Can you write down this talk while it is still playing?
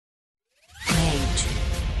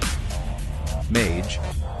Mage.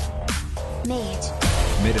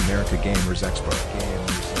 Mid-America Gamers Expo.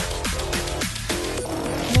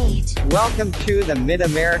 Welcome to the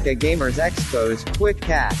Mid-America Gamers Expo's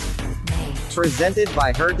QuickCast. Presented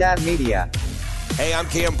by Herd at Media. Hey, I'm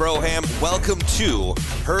Cam Broham. Welcome to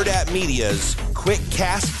Herd at Media's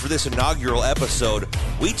QuickCast for this inaugural episode.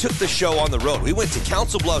 We took the show on the road. We went to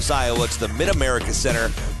Council Bluffs, Iowa, to the Mid-America Center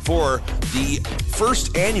for the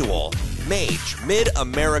first annual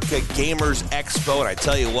Mid-America Gamers Expo. And I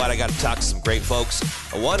tell you what, I got to talk to some great folks.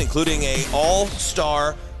 One, including a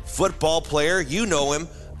all-star football player. You know him.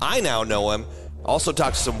 I now know him. Also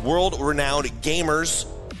talked to some world-renowned gamers.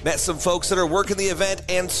 Met some folks that are working the event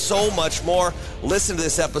and so much more. Listen to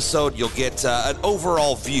this episode. You'll get an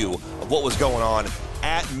overall view of what was going on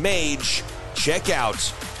at Mage. Check out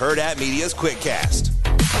Herd at Media's QuickCast.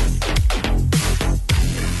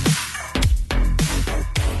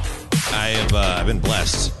 I've been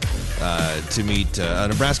blessed to meet a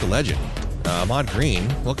Nebraska legend, Ahmad Green.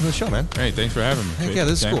 Welcome to the show, man. Hey, thanks for having me. Heck yeah,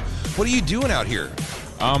 this is cool. What are you doing out here?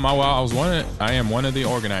 I am one of the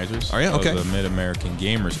organizers of the Mid-American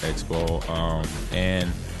Gamers Expo,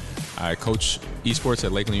 and I coach esports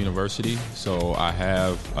at Lakeland University. So I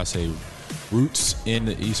have, roots in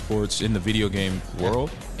the esports, in the video game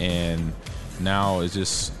world, and now it's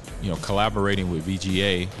just collaborating with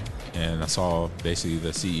VGA. And I saw basically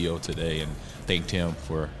the CEO today and thanked him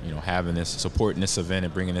for having this, supporting this event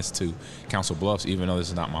and bringing this to Council Bluffs, even though this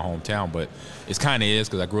is not my hometown, but it's kind of is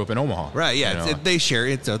because I grew up in Omaha. Right, yeah, they share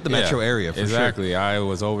it. It's the metro area for sure. Exactly. I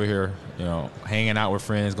was over here, hanging out with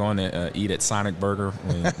friends, going to eat at Sonic Burger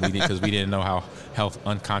because we didn't know how health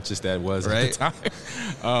unconscious that was at the time.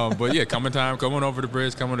 But yeah, coming over the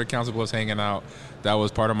bridge, coming to Council Bluffs, hanging out. That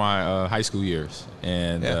was part of my high school years,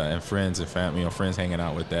 and friends and family, friends hanging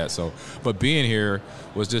out with that. So, but being here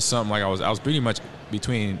was just something like I was pretty much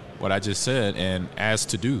between what I just said and asked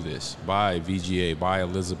to do this by VGA, by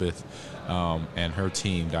Elizabeth and her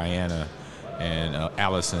team, Diana and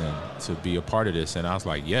Allison, to be a part of this. And I was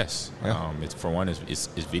like, yes. It's for one, it's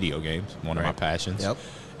video games, one of my passions,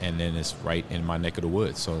 and then it's right in my neck of the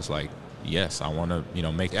woods. So it's like, yes, I want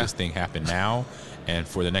to make this thing happen now. And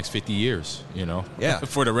for the next 50 years,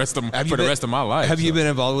 for the rest of my life. Have you been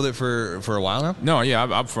involved with it for a while now? No, yeah,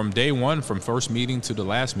 I'm from day one, from first meeting to the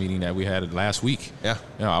last meeting that we had last week. Yeah,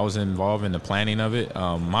 I was involved in the planning of it.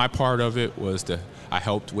 My part of it was I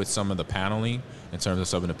helped with some of the paneling in terms of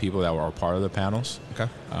some of the people that were a part of the panels. Okay,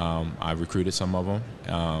 I recruited some of them.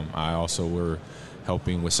 I also were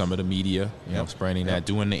helping with some of the media, spreading that,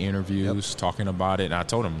 doing the interviews, talking about it. And I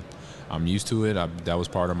told them, I'm used to it. That was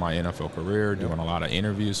part of my NFL career, doing a lot of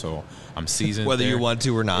interviews, so I'm seasoned. Whether you want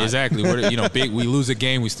to or not. Exactly. Big. We lose a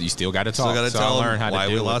game, you still got to talk. Still got to tell them why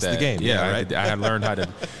we lost the game. Yeah, right. I had learned how to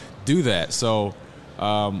do that. So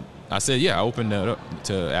I said, I opened it up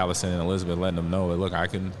to Allison and Elizabeth, letting them know that, look, I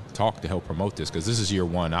can talk to help promote this because this is year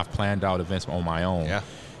one. I've planned out events on my own. Yeah.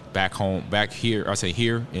 Back here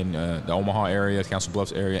in the Omaha area, Council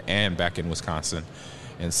Bluffs area, and back in Wisconsin.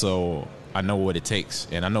 And so I know what it takes,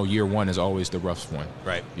 and I know year one is always the rough one,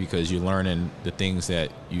 right? Because you're learning the things that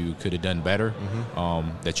you could have done better,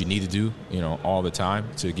 that you need to do, all the time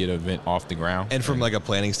to get an event off the ground. And from like a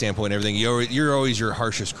planning standpoint, and everything, you're always your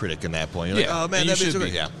harshest critic in that point. You're like, oh man, that should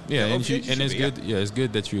be. Yeah, and it's good. Yeah, it's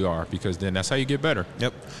good that you are, because then that's how you get better.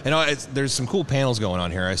 Yep. And there's some cool panels going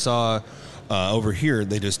on here. I saw over here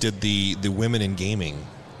they just did the women in gaming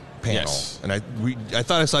panel. Yes. And I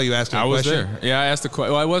thought I saw you asking a question. I was there. Yeah, I asked the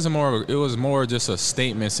question. Well, it was more just a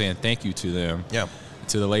statement saying thank you to them. Yeah.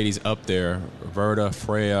 To the ladies up there, Verda,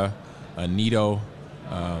 Freya, Nito,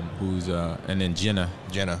 and then Jenna.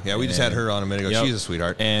 Yeah, we just had her on a minute ago. Yep. She's a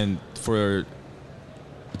sweetheart. And for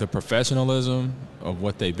the professionalism of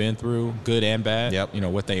what they've been through, good and bad. Yep.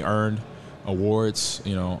 What they earned, awards,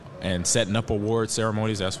 and setting up award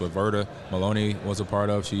ceremonies. That's what Verda Maloney was a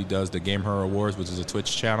part of. She does the Game Her Awards, which is a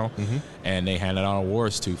Twitch channel, and they handed out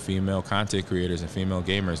awards to female content creators and female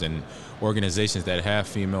gamers and organizations that have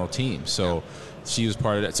female teams. So she was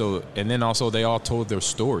part of that. So, and then also they all told their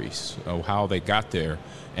stories of how they got there,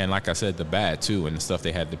 and like I said, the bad too, and the stuff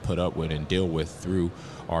they had to put up with and deal with through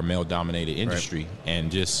our male-dominated industry,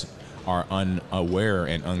 and just our unaware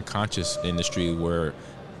and unconscious industry where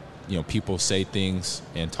people say things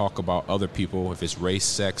and talk about other people, if it's race,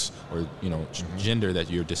 sex, or gender that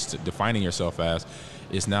you're defining yourself as,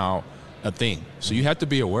 is now a thing. So you have to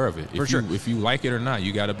be aware of it. If you like it or not,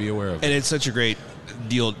 you got to be aware of it. And it's such a great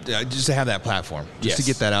deal just to have that platform, just to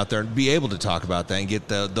get that out there and be able to talk about that and get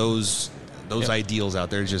those ideals out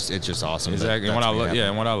there. It's just awesome. Exactly.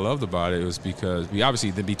 And what I loved about it was because we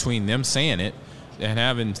obviously between them saying it,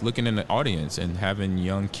 looking in the audience and having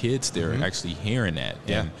young kids there actually hearing that.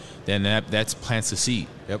 Yeah. And then that plants a seed.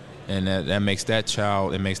 Yep. And that makes that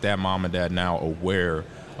child, it makes that mom and dad now aware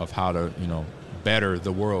of how to, better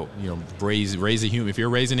the world, raise a human. If you're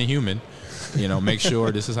raising a human, make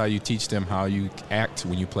sure this is how you teach them how you act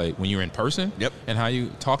when you're in person. Yep. And how you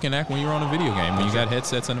talk and act when you're on a video game, when you got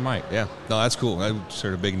headsets and a mic. Yeah. No, that's cool. I just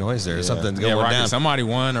heard a big noise there. Yeah. Something's going Rocky, down. Somebody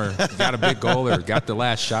won or got a big goal or got the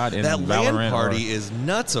last shot in that Valorant. LAN party is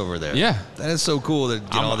nuts over there. Yeah. That is so cool to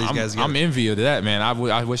get all these guys together. I'm envy of that, man.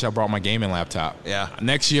 I wish I brought my gaming laptop. Yeah.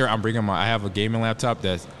 Next year, I have a gaming laptop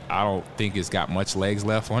that I don't think it's got much legs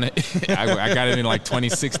left on it. I got it in like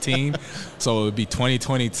 2016, so it would be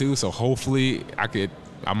 2022. So hopefully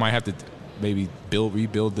I might have to maybe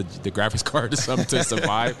rebuild the graphics card or something to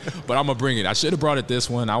survive. But I'm gonna bring it. I should have brought it this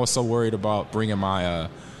one. I was so worried about bringing my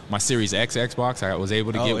my Series X Xbox. I was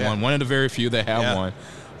able to get one of the very few that have one.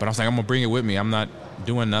 But I was like, I'm gonna bring it with me. I'm not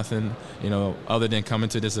doing nothing, other than coming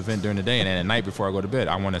to this event during the day, and then at night before I go to bed,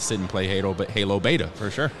 I want to sit and play Halo Beta for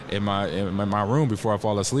sure in my room before I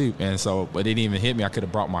fall asleep. And so, but it didn't even hit me. I could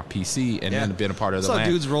have brought my PC and then been a part of the LAN.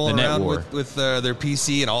 Dudes rolling the around war. with their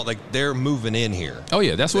PC and all, like they're moving in here. Oh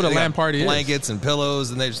yeah, that's what a LAN party blankets and pillows,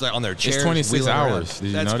 and they're just like on their chairs. It's 26 hours. Around. Did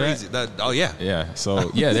you that's know crazy. that? Oh yeah. Yeah. So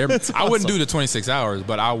yeah, I wouldn't do the 26 hours,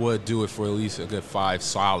 but I would do it for at least a good 5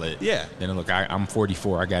 solid. Yeah. Then look, I'm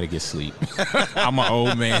 44. I got to get sleep. I'm an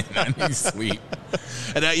old man. I need sleep.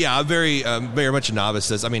 And I'm very much a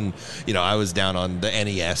novice. I mean, I was down on the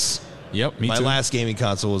NES. Yep, me My too. last gaming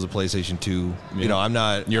console was a PlayStation 2. Yeah. I'm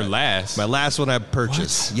not your last. My last one I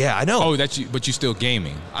purchased. What? Yeah, I know. Oh, but you still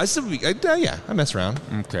gaming? I still, I mess around.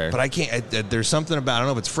 Okay, but I can't. There's something about, I don't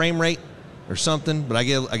know if it's frame rate or something, but I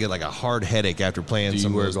get like a hard headache after playing. Do you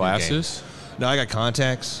some wear of those glasses? No, I got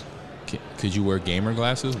contacts. Could you wear gamer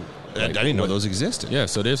glasses? I didn't know those existed. Yeah,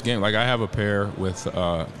 so there's game. Like I have a pair with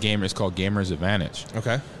gamers. It's called Gamers Advantage.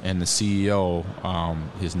 Okay. And the CEO,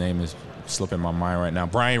 his name is slipping my mind right now.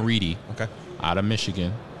 Brian Reedy. Okay. Out of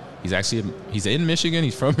Michigan. He's in Michigan.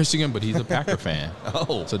 He's from Michigan, but he's a Packer fan.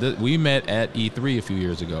 Oh. So we met at E3 a few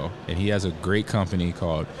years ago, and he has a great company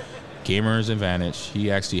called Gamers Advantage.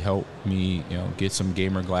 He actually helped me, get some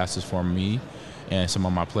gamer glasses for me and some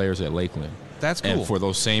of my players at Lakeland. That's cool. And for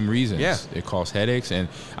those same reasons, yeah. It causes headaches. And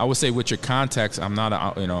I would say with your contacts, I'm not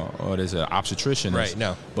an obstetrician. Right,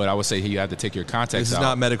 no. But I would say you have to take your contacts out. This is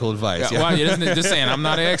not medical advice. Yeah. Well, just saying, I'm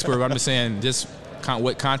not an expert, but I'm just saying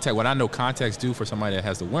what I know contacts do for somebody that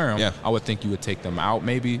has to wear them. Yeah. I would think you would take them out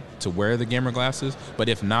maybe to wear the gamer glasses. But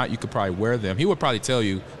if not, you could probably wear them. He would probably tell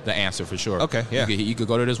you the answer for sure. Okay, yeah. You could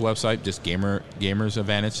go to this website, just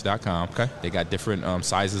gamersadvantage.com. Okay. They got different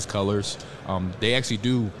sizes, colors. They actually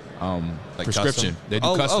do like prescription. Custom? They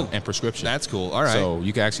do custom and prescription. That's cool. All right. So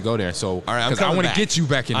you can actually go there. So all right, because I want to get you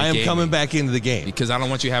back in the game. I am coming back into the game. Because I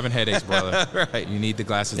don't want you having headaches, brother. Right. You need the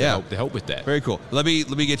glasses to help with that. Very cool. Let me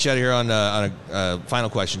get you out of here on a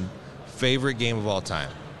final question. Favorite game of all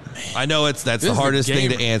time? Man. I know that's the hardest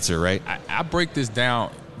thing to answer, right? I break this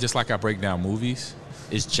down just like I break down movies.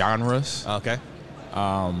 It's genres. Okay.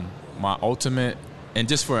 My ultimate, and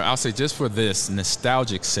just for this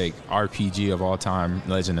nostalgic sake, RPG of all time,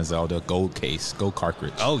 Legend of Zelda, gold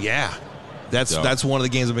cartridge. Oh yeah, that's one of the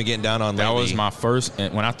games I've been getting down on lately. That was my first,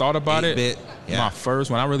 and when I thought about 8-bit, it,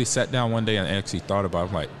 when I really sat down one day and actually thought about it,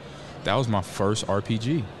 I'm like, that was my first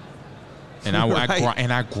RPG. And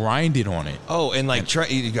I grinded on it. Oh, and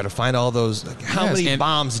you got to find all those. How many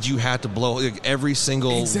bombs did you have to blow? Every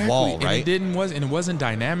single wall, right? And it wasn't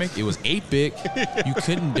dynamic. It was 8-bit. You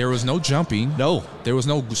couldn't. There was no jumping. No, there was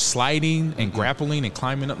no sliding and grappling and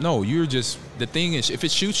climbing up. No, you're just, the thing is, if it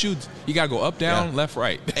shoots you, you gotta go up, down, left,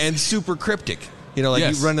 right, and super cryptic. You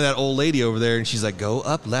run into that old lady over there, and she's like, "Go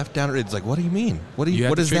up, left, down." It's like, what do you mean? What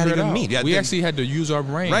does that even mean? Yeah, we actually had to use our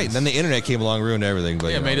brains. Right. And then the internet came along, ruined everything.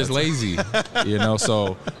 But it made us lazy.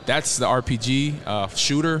 So that's the RPG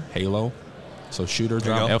shooter, Halo. So shooter,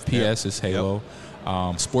 FPS is Halo.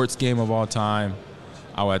 Yep. Sports game of all time,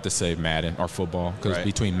 I would have to say Madden or football, because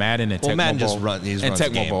between Madden and Tecmo Madden Bowl, just runs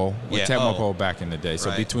Tecmo Bowl, with Tecmo Bowl back in the day.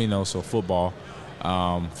 So between those, so football,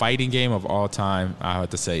 fighting game of all time, I have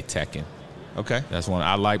to say Tekken. Okay, that's one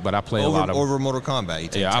I like, but I play a lot of over Mortal Kombat. You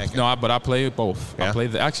take but I play both. Yeah.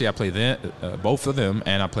 I play both of them,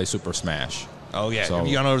 and I play Super Smash. Oh yeah, have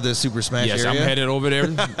you gone over to the Super Smash area? Yes, I'm headed over there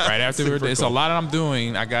right after. It's cool. A lot I'm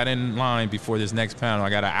doing. I got in line before this next panel. I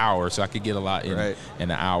got an hour, so I could get a lot in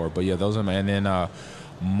an hour. But yeah, those are and then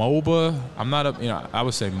MOBA. I'm not I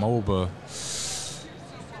would say MOBA.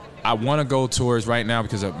 I want to go towards right now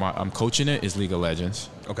because I'm coaching it is League of Legends.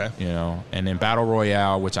 Okay. And then Battle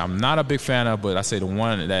Royale, which I'm not a big fan of, but I say the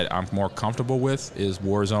one that I'm more comfortable with is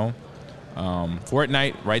Warzone.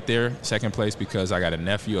 Fortnite, right there, second place, because I got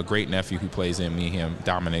a great nephew who plays in. Me, him,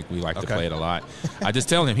 Dominic, we like to play it a lot. I just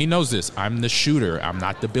tell him, he knows this. I'm the shooter. I'm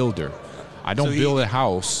not the builder. I don't build a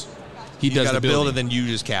house. He does got the to build building. and then you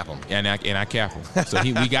just cap them. And I cap him. So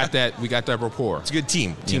we got that rapport. It's a good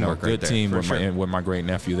teamwork. Good team with with my great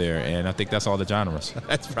nephew there, and I think that's all the genres.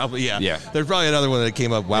 That's probably yeah. Yeah. There's probably another one that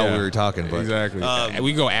came up while we were talking. But, exactly.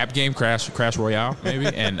 We can go app game Crash Royale maybe,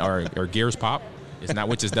 and or Gears Pop. It's not,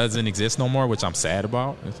 which doesn't exist no more, which I'm sad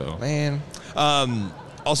about. So man.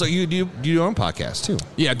 Also, you do your own podcast too.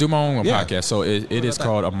 Yeah, I do my own podcast. So it is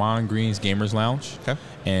called Amon Green's Gamers Lounge. Okay.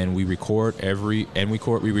 And we record and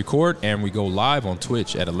we go live on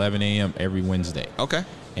Twitch at 11 a.m. every Wednesday. Okay.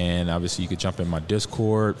 And obviously you could jump in my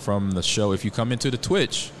Discord from the show. If you come into the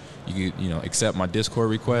Twitch, you could, accept my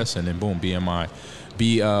Discord request, and then boom, be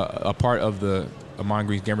a part of the Amon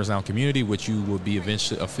Green's Gamers Lounge community, which you will be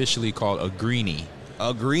eventually officially called a Greenie.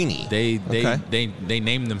 A Greenie. They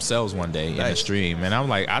named themselves one day in the stream, and I'm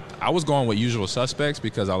like, I was going with Usual Suspects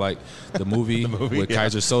because I like the movie, with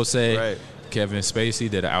Kaiser Sose. Right. Kevin Spacey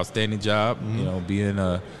did an outstanding job, being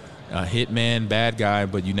a hitman bad guy,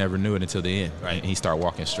 but you never knew it until the end. Right. And he started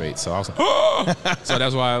walking straight. So I was like, oh! So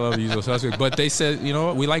that's why I love Usual Suspects. But they said,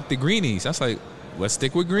 we like the Greenies. That's like, let's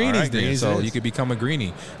stick with Greenies then. Greenies so you could become a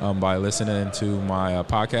Greenie by listening to my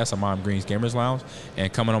podcast, Amon Green's Gamers Lounge,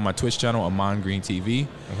 and coming on my Twitch channel, Amon Green TV.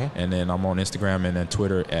 And then I'm on Instagram and then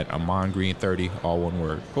Twitter at Amon Green 30, all one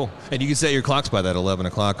word. Cool. And you can set your clocks by that 11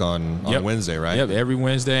 o'clock on Wednesday, right? Yep, every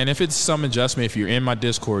Wednesday. And if it's some adjustment, if you're in my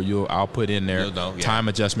Discord, I'll put in there time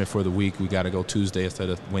adjustment for the week. We got to go Tuesday instead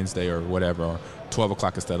of Wednesday or whatever. Or 12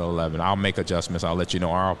 o'clock instead of 11. I'll make adjustments. I'll let you know,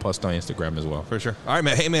 or I'll post on Instagram as well. For sure. All right,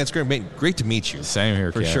 man. Hey, man, it's great to meet you. Same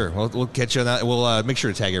here, For sure. We'll catch you on that. We'll make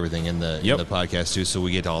sure to tag everything in the podcast, too, so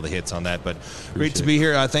we get all the hits on that. But great to be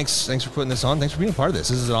here. Thanks for putting this on. Thanks for being a part of this.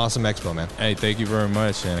 This is an awesome expo, man. Hey, thank you very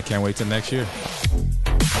much, and I can't wait till next year.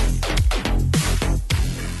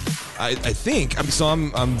 I think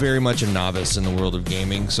I'm very much a novice in the world of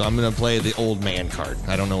gaming, so I'm going to play the old man card.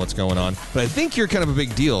 I don't know what's going on, but I think you're kind of a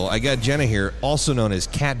big deal. I got Jenna here, also known as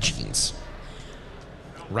Cat Jeans,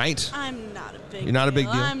 right? I'm not a big deal. You're not a big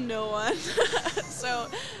deal? I'm no one. So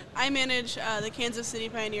I manage the Kansas City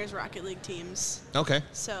Pioneers Rocket League teams. Okay.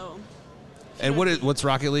 So. And what's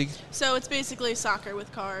Rocket League? So it's basically soccer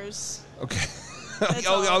with cars. Okay.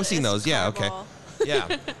 I've seen those. Yeah. Okay. Ball.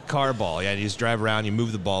 Yeah, car ball. Yeah, you just drive around, you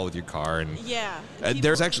move the ball with your car, and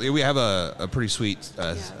there's actually we have a pretty sweet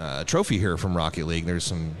trophy here from Rocket League. There's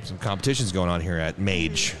some competitions going on here at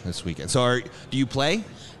Mage this weekend. So do you play?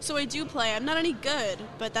 So I do play. I'm not any good,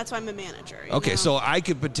 but that's why I'm a manager. Okay, so I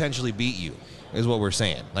could potentially beat you, is what we're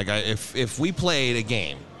saying. Like if we played a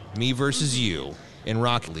game, me versus you in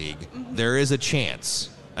Rocket League, there is a chance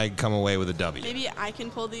I can come away with a W. Maybe I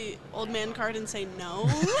can pull the old man card and say no.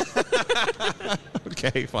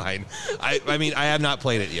 Okay, fine. I mean, I have not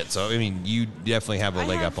played it yet, so I mean, you definitely have a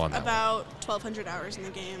leg up on that. About 1,200 hours in the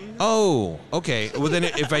game. Oh, okay. Well, then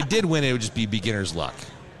if I did win, it would just be beginner's luck.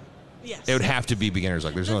 Yes. It would have to be beginner's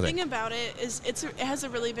luck. There's no thing. The thing about it is it has a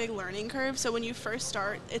really big learning curve. So when you first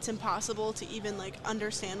start, it's impossible to even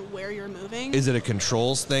understand where you're moving. Is it a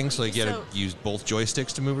controls thing? So you got to use both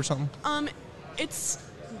joysticks to move or something? It's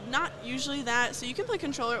not usually that. So you can play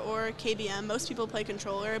controller or KBM. Most people play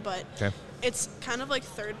controller, but it's kind of like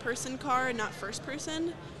third-person car, not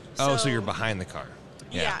first-person. So you're behind the car.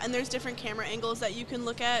 Yeah, and there's different camera angles that you can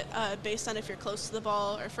look at based on if you're close to the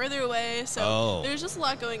ball or further away. So there's just a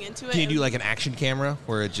lot going into it. Can you do like an action camera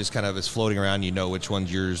where it just kind of is floating around? You know which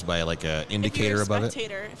one's yours by like an indicator above it?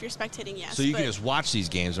 If you're spectating, yes. So you can just watch these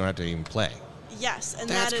games, don't have to even play. Yes, and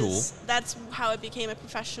that's cool. That's how it became a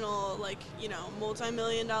professional,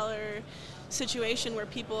 multi-million-dollar situation where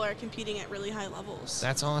people are competing at really high levels.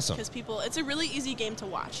 That's awesome. Because it's a really easy game to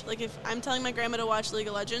watch. Like if I'm telling my grandma to watch League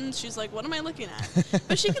of Legends, she's like, "What am I looking at?"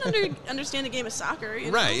 But she can understand a game of soccer. You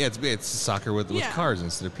know? Right? Yeah, it's soccer with cars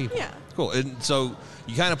instead of people. Yeah. Cool. And so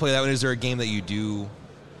you kind of play that one. Is there a game that you do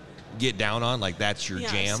get down on? Like that's your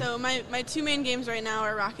jam? So my two main games right now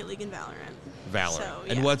are Rocket League and Valorant.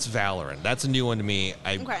 And what's Valorant? That's a new one to me.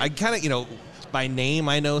 I kind of, by name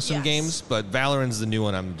I know some games, but Valorant's the new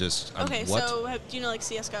one. What? So do you know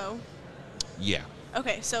CSGO? Yeah.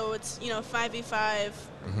 Okay, so it's 5v5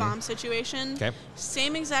 bomb situation. Okay.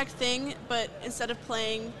 Same exact thing, but instead of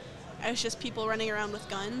playing as just people running around with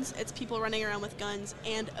guns, it's people running around with guns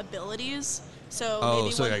and abilities. So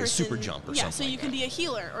maybe so one like person, a super jump or something. Yeah, so you can be a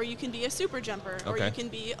healer, or you can be a super jumper, or you can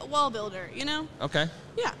be a wall builder. Okay.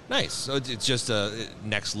 Yeah. Nice. So it's just a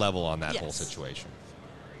next level on that whole situation.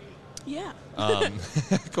 Yeah.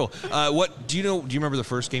 Cool. What do you know? Do you remember the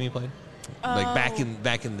first game you played? Like back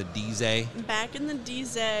in the DZ? Back in the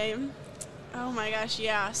DZ. Oh my gosh,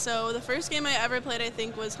 yeah. So the first game I ever played, I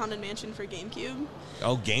think, was Haunted Mansion for GameCube.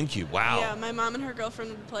 Oh, GameCube. Wow. Yeah, my mom and her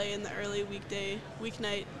girlfriend would play in the early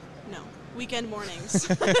weekend mornings.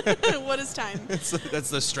 What is time? That's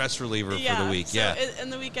the stress reliever for the week. So yeah. In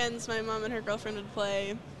the weekends, my mom and her girlfriend would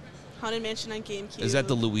play Haunted Mansion on GameCube. Is that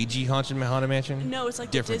the Luigi Haunted Mansion? No, it's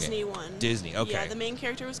like different the Disney game. one. Disney, okay. Yeah, the main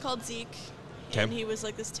character was called Zeke. Okay. And he was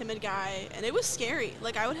like this timid guy, and it was scary.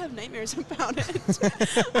 Like, I would have nightmares about it.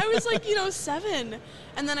 I was like, 7.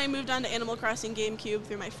 And then I moved on to Animal Crossing GameCube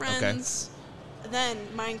through my friends. Okay. Then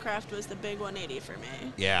Minecraft was the big 180 for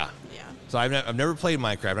me. Yeah. Yeah. So I've never played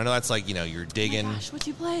Minecraft. I know that's like, you're digging. Oh my gosh, what'd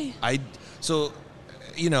you play? I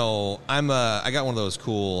got one of those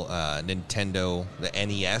cool Nintendo, the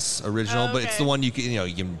NES original, but it's the one you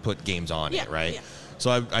can put games on it, right? Yeah.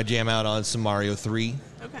 So I jam out on some Mario 3.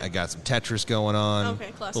 Okay. I got some Tetris going on.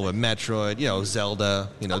 Okay, classic. A little bit of Metroid, Zelda,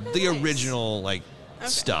 the original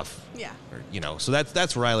stuff. Yeah. So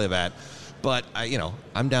that's where I live at. But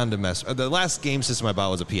I'm down to mess. The last game system I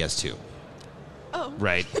bought was a PS2. Oh.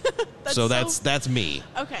 Right. that's me.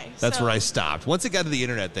 Okay. That's where I stopped. Once it got to the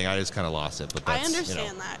internet thing, I just kind of lost it. But I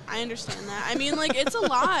understand that. I mean, it's a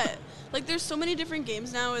lot. Like, there's so many different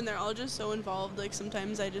games now, and they're all just so involved. Like,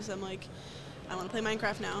 sometimes I'm like, I want to play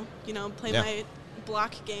Minecraft now. Play my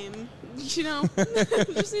block game. Just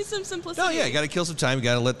need some simplicity. Oh yeah, you got to kill some time. You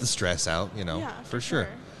got to let the stress out. Yeah, for sure.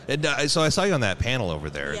 And so I saw you on that panel over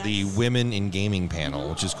there, yes. the Women in Gaming panel,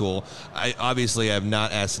 which is cool. I have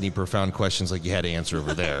not asked any profound questions like you had to answer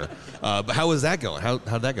over there. But how was that going?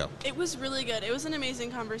 How'd that go? It was really good. It was an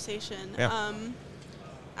amazing conversation. Yeah.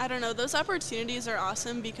 I don't know. Those opportunities are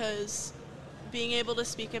awesome because being able to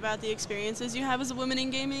speak about the experiences you have as a woman in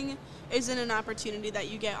gaming isn't an opportunity that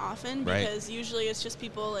you get often, because usually it's just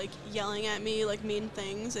people like yelling at me like mean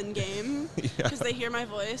things in game because they hear my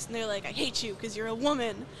voice and they're like, I hate you because you're a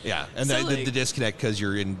woman. Yeah, and so the disconnect because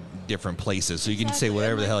you're in different places, so you can say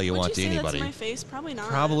whatever the hell you want to anybody. Would you say that to my face? Probably not.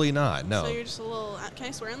 Probably not, no. So you're just a little, can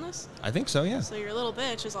I swear in this? I think so, yeah. So you're a little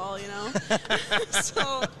bitch is all,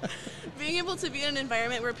 So being able to be in an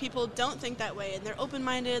environment where people don't think that way and they're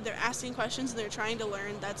open-minded, they're asking questions, and they're trying to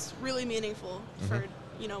learn, that's really meaningful for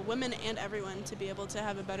women and everyone to be able to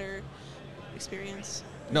have a better experience.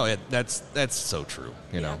 No, that's so true.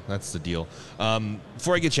 That's the deal.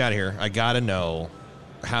 Before I get you out of here, I gotta know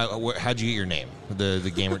how'd you get your name?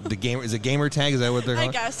 The gamer is it gamer tag? Is that what they're called?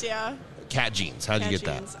 I guess, yeah. Cat Jeans. How'd you get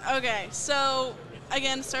Jeans. that? Okay, so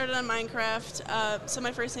again, started on Minecraft. So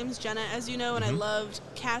my first name is Jenna, as you know, and I loved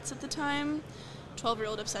cats at the time.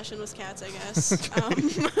 12-year-old obsession was cats, I guess.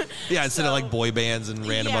 Yeah, instead of like boy bands and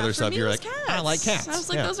random other stuff, you're like, cats. I like cats. I was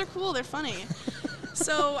like, those are cool, they're funny.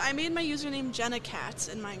 So I made my username Jenna Cats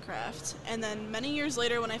in Minecraft, and then many years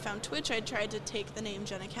later when I found Twitch, I tried to take the name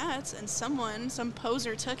Jenna Cats, and some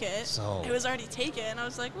poser took it. So. It was already taken. I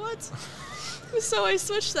was like, what? So I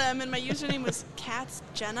switched them, and my username was Cats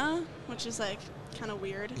Jenna, which is like kind of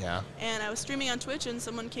weird. Yeah. And I was streaming on Twitch, and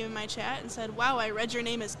someone came in my chat and said, wow, I read your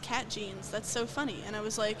name as Cat Jeans. That's so funny. And I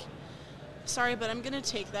was like, sorry, but I'm going to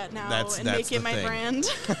take that now and make it my brand.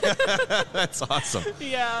 That's awesome.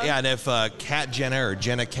 Yeah. Yeah, and if Cat Jenna or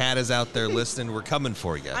Jenna Cat is out there listening, we're coming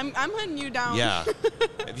for you. I'm hunting you down. Yeah.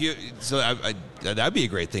 That'd be a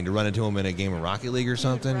great thing to run into them in a game of Rocket League or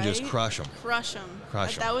something. Right? Just crush them. Crush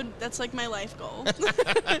them. That's like my life goal.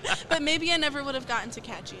 But maybe I never would have gotten to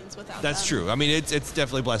Cat Jeans without That's true. I mean, it's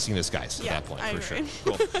definitely a blessing in disguise at that point, for sure.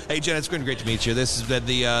 Cool. Hey, Jen, it's been great to meet you. This has been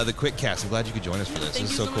the QuickCast. I'm glad you could join us for this. Thank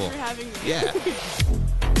this you is so cool. Much for having me. Yeah.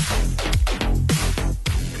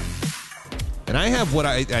 And I have what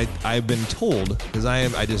I've been told, because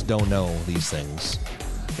I just don't know these things.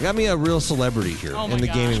 I got me a real celebrity here in the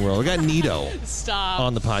gaming world. We got Nito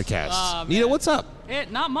on the podcast. Nito, what's up?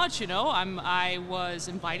 Not much, I was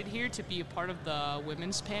invited here to be a part of the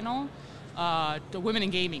women's panel, the Women in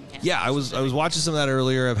Gaming panel. Yeah, I was watching some of that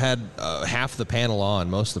earlier. I've had half the panel on,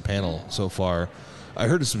 most of the panel so far. I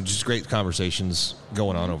heard some just great conversations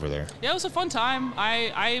going on over there. Yeah, it was a fun time.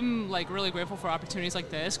 I'm like really grateful for opportunities like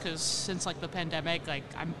this, because since like the pandemic, like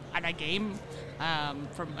I game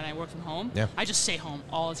from when I work from home. Yeah. I just stay home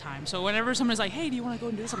all the time. So whenever someone's like, "Hey, do you want to go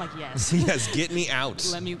and do this?" I'm like, "Yes." Yes, get me out.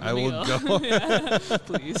 I will go. Yeah,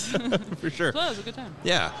 please. For sure. So it was a good time.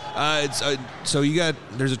 Yeah. So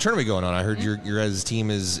there's a tournament going on. I heard your guys' team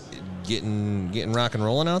is getting rock and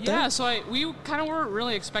rolling out there? Yeah, so we kind of weren't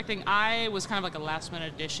really expecting. I was kind of like a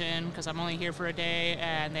last-minute addition because I'm only here for a day,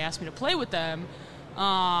 and they asked me to play with them.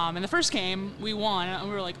 In the first game, we won, and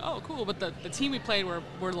we were like, oh, cool. But the team we played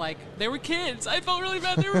were like, they were kids. I felt really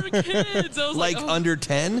bad. They were kids. I was like oh. under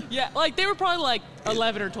 10? Yeah, like they were probably like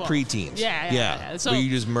 11 or 12. Preteens. Yeah. So you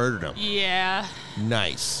just murdered them. Yeah.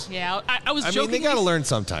 Nice. Yeah, I was. I mean, they got to learn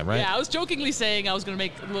sometime, right? Yeah, I was jokingly saying I was going to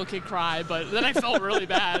make a little kid cry, but then I felt really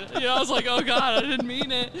bad. I was like, oh God, I didn't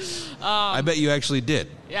mean it. I bet you actually did.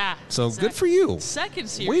 Yeah. So good for you. Second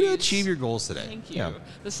series. Way to achieve your goals today. Thank you. Yeah.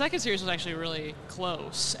 The second series was actually really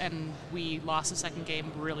close, and we lost the second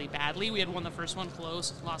game really badly. We had won the first one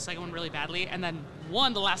close, lost the second one really badly, and then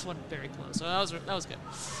won the last one very close. So that was good.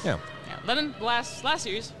 Yeah. Then in the last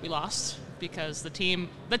series, we lost because the team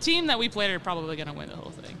that we played are probably going to win the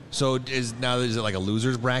whole thing. So is it like a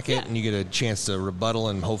loser's bracket, and you get a chance to rebuttal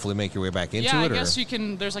and hopefully make your way back into it? Yeah, I guess you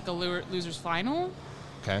can. There's like a loser's final.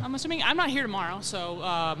 Okay. I'm assuming. I'm not here tomorrow,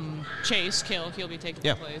 so Chase, he'll be taking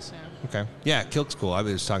my place. Yeah. Okay. Yeah, Kilk's cool. I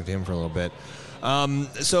was talking to him for a little bit.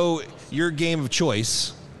 So your game of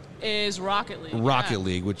choice is Rocket League. Rocket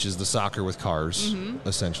League, which is the soccer with cars,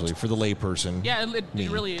 essentially, for the layperson. Yeah,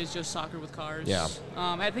 it really is just soccer with cars. Yeah.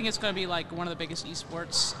 I think it's going to be like one of the biggest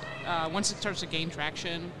esports once it starts to gain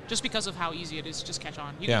traction, just because of how easy it is to just catch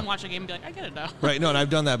on. You can watch a game and be like, I get it now. Right. No, and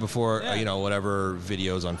I've done that before. Whatever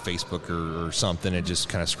videos on Facebook or something, it just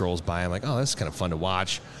kind of scrolls by. I'm like, oh, that's kind of fun to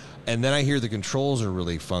watch. And then I hear the controls are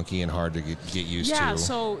really funky and hard to get used to. Yeah,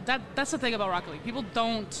 so that's the thing about Rocket League. People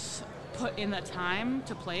don't put in the time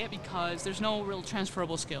to play it because there's no real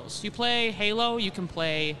transferable skills. You play Halo, you can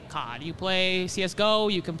play COD. You play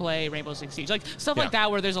CSGO, you can play Rainbow Six Siege. Like stuff like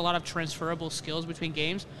that where there's a lot of transferable skills between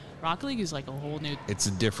games. Rocket League is like a whole new It's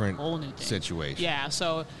a different whole new thing. situation. Yeah,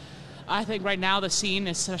 so I think right now the scene,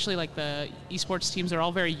 especially like the esports teams, they're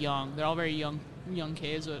all very young. They're all very young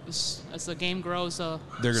kids. As the game grows, they're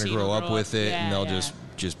going to grow up with it, and they'll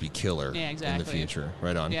just be killer in the exactly. future.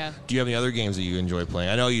 Right on. Yeah. Do you have any other games that you enjoy playing?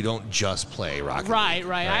 I know you don't just play Rocket League.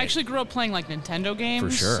 Right. I actually grew up playing like Nintendo games.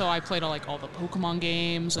 For sure. So I played all the Pokemon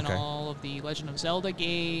games and all of the Legend of Zelda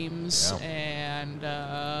games. Yeah. And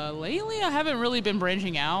lately I haven't really been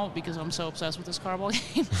branching out because I'm so obsessed with this cardball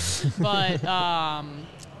game. But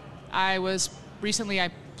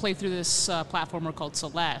I played through this platformer called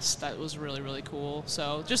Celeste. That was really, really cool.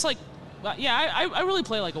 So just like, I really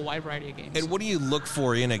play like a wide variety of games. And what do you look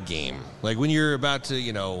for in a game? Like when you're about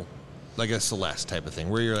to, like a Celeste type of thing,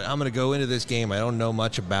 where you're like, I'm going to go into this game. I don't know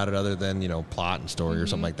much about it other than, plot and story or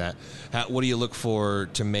something like that. What do you look for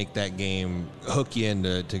to make that game hook you in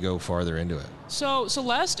to go farther into it? So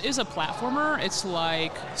Celeste is a platformer. It's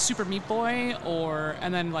like Super Meat Boy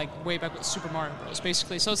and then like way back with Super Mario Bros.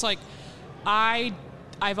 Basically. So it's like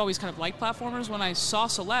I've always kind of liked platformers. When I saw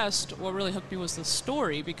Celeste, what really hooked me was the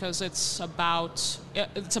story because it's a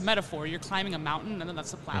metaphor. You're climbing a mountain, and then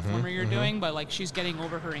that's the platformer you're doing, but like she's getting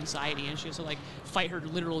over her anxiety, and she has to like fight her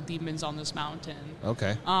literal demons on this mountain.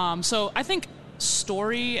 Okay. So I think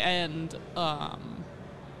story and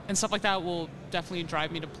stuff like that will definitely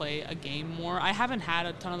drive me to play a game more. I haven't had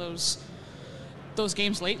a ton of those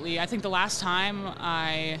games lately. I think the last time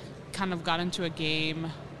I kind of got into a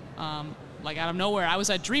game like out of nowhere, I was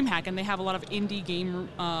at DreamHack, and they have a lot of indie game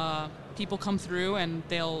people come through, and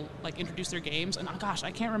they'll like introduce their games. And gosh, I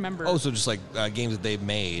can't remember. Oh, so just like games that they've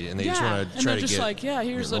made, and they just want to try to get. Like,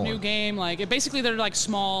 here's a new game. Like, basically, they're like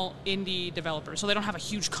small indie developers, so they don't have a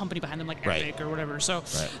huge company behind them like Epic or whatever. So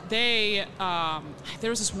they there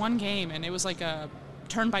was this one game, and it was like a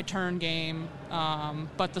turn-by-turn game,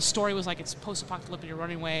 but the story was like it's post-apocalyptic, you're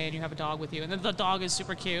running away and you have a dog with you, and then the dog is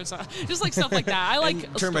super cute, so just like stuff like that. I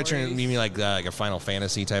like turn-by-turn. You mean like a Final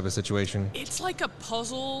Fantasy type of situation? It's like a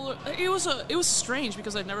puzzle. It was strange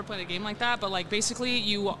because I've never played a game like that, but like basically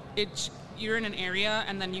you're in an area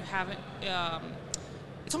and then you have it.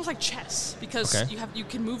 It's almost like chess because you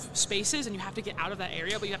can move spaces and you have to get out of that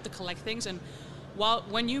area, but you have to collect things. And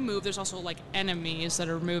when you move, there's also like enemies that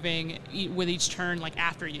are moving with each turn, like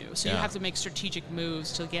after you. So you have to make strategic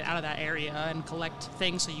moves to get out of that area and collect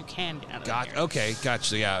things so you can get out of that area. Okay,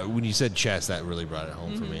 gotcha. Yeah, when you said chess, that really brought it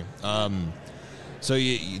home for me. So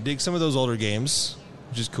you dig some of those older games,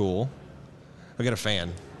 which is cool. I got a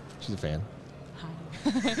fan. She's a fan.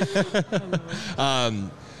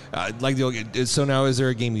 Like the old, so now, is there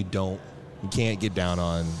a game you can't get down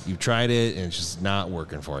on? You've tried it and it's just not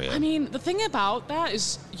working for you? I mean, the thing about that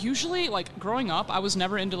is usually, like, growing up, I was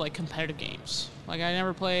never into, like, competitive games. Like, I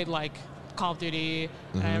never played, like, Call of Duty.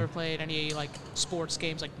 I never played any, like, sports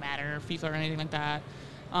games like Madden or FIFA or anything like that.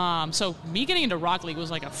 So me getting into Rocket League was,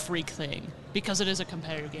 like, a freak thing because it is a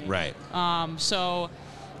competitive game. Right. So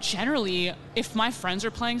generally, if my friends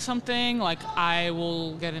are playing something, like, I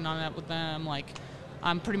will get in on that with them. Like,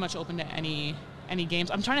 I'm pretty much open to any any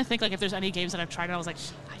games. I'm trying to think like if there's any games that I've tried and I was like,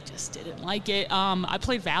 I just didn't like it. I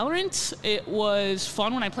played Valorant. It was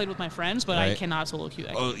fun when I played with my friends, but I cannot solo queue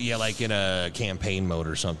that game. Oh, yeah, like in a campaign mode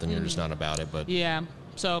or something. You're just not about it, but yeah.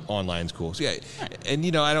 So online's cool. So, yeah, and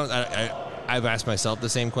I've asked myself the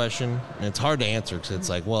same question, and it's hard to answer because it's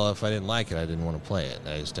like, well, if I didn't like it, I didn't want to play it.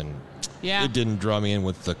 I just didn't. Yeah. It didn't draw me in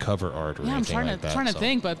with the cover art or anything like that. I'm trying to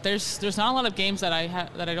think, but there's not a lot of games that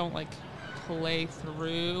I don't like play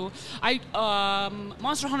through.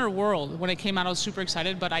 Monster Hunter World, when it came out, I was super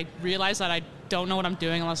excited, but I realized that I don't know what I'm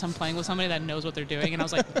doing unless I'm playing with somebody that knows what they're doing, and I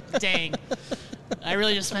was like, dang. I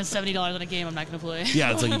really just spent $70 on a game I'm not going to play.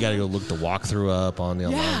 Yeah, it's like you got to go look the walkthrough up on the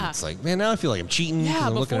online. Yeah. It's like, man, now I feel like I'm cheating. Yeah,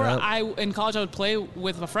 I'm before in college I would play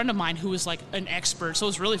with a friend of mine who was like an expert, so it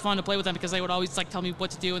was really fun to play with them because they would always like tell me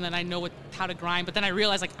what to do, and then I know how to grind. But then I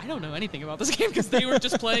realized like I don't know anything about this game because they were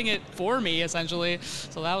just playing it for me essentially.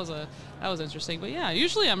 So that was interesting. But yeah,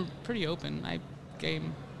 usually I'm pretty open.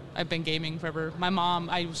 I've been gaming forever. My mom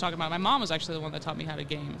was actually the one that taught me how to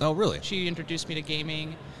game. Oh, really? She introduced me to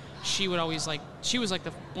gaming. She was like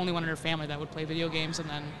the only one in her family that would play video games, and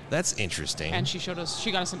then that's interesting. And she got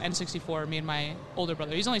us an N64. Me and my older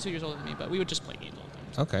brother. He's only 2 years older than me, but we would just play games all the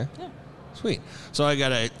time. Okay. Yeah. Sweet. So I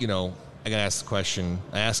gotta ask the question.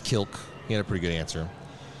 I asked Kilk. He had a pretty good answer.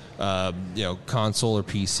 Console or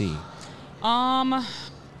PC?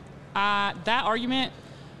 That argument.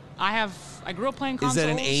 I grew up playing consoles. Is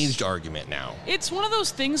that an aged argument now? It's one of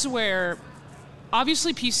those things where.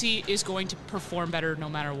 Obviously, PC is going to perform better no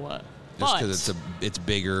matter what. Just because it's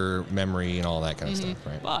bigger memory and all that kind of stuff,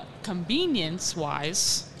 right? But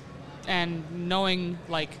convenience-wise, and knowing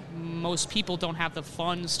like most people don't have the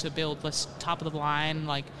funds to build this top-of-the-line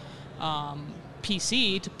like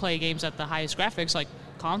PC to play games at the highest graphics, like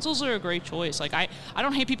consoles are a great choice. Like I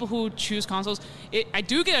don't hate people who choose consoles. I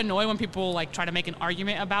do get annoyed when people like try to make an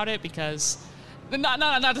argument about it because.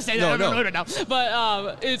 Not to say that. No.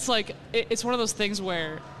 But it's like it's one of those things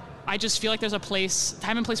where I just feel like there's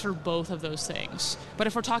time and place for both of those things. But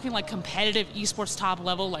if we're talking like competitive esports top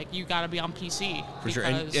level, like you got to be on PC for sure.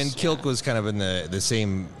 And Kilk was kind of in the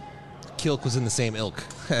same. Kilk was in the same ilk.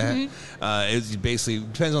 It basically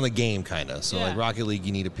depends on the game, kind of. So like Rocket League,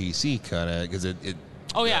 you need a PC, kind of, because it.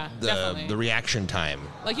 Oh yeah, definitely. The reaction time.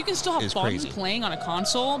 Like you can still have fun playing on a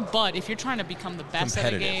console, but if you're trying to become the best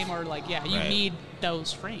at a game, or like you need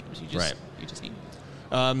those frames. You just need.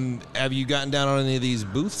 Have you gotten down on any of these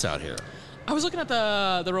booths out here? I was looking at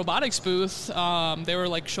the robotics booth. They were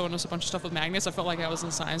like showing us a bunch of stuff with magnets. I felt like I was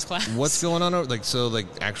in science class. What's going on? Like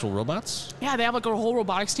actual robots? Yeah, they have like a whole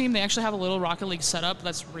robotics team. They actually have a little Rocket League setup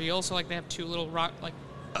that's real. So like they have two little cool.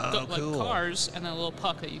 Cars and then a little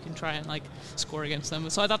puck that you can try and like score against them.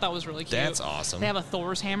 So I thought that was really cute. That's awesome. They have a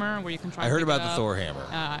Thor's hammer where you can try. I heard about the Thor hammer.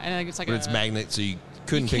 And it's like it's magnet, so you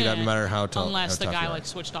couldn't pick it up no matter how tall. Unless the guy like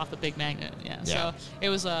switched off the big magnet. Yeah. So it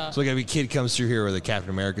was So like if a kid comes through here with a Captain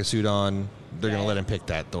America suit on, they're gonna let him pick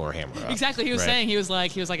that Thor hammer up. Exactly. He was saying he was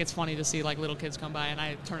like it's funny to see like little kids come by and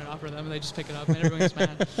I turn it off for them and they just pick it up and everyone gets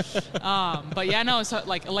mad. But yeah, no, it's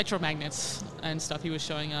like electromagnets and stuff he was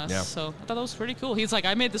showing us. Yeah. So I thought that was pretty cool. He's like,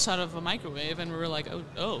 I made this out of a microwave, and we were like,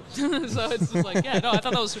 oh. So it's just like, I thought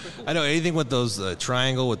that was super cool. I know anything with those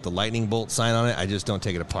triangle with the lightning bolt sign on it, I just don't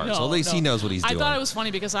take it apart. So at least he knows what he's doing. I thought it was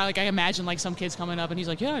funny because I imagine like some kids coming up and he's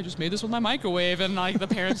like, yeah, I just made this with my microwave, and like the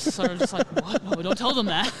parents are just like, what? No, don't tell them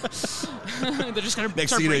that. They're just gonna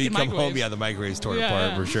next thing you know, you come home, the microwave's torn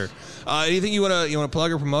apart for sure. Anything you wanna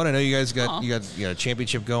plug or promote? I know you guys got a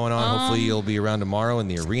championship going on. Hopefully you'll be around tomorrow in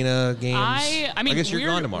the arena games. I mean, I guess you're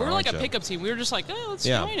gone tomorrow. We're like a pickup team. We were just like, let's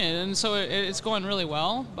join it, and so it's going really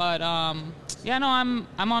well. But I'm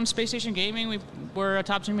on Space Station Gaming. We're a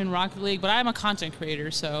top team in Rocket League, but I'm a content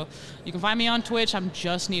creator, so you can find me on Twitch. I'm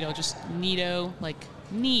just Neato, like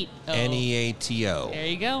Neato. Neato. There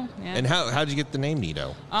you go. Yeah. And how did you get the name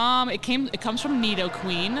Neato? It comes from Nido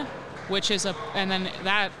Queen, which is it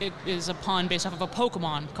is a pun based off of a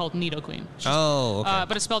Pokemon called Nidoqueen. Okay.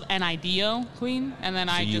 But it's spelled Nido Queen, and then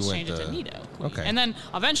I just changed it to Nido Queen. Okay. And then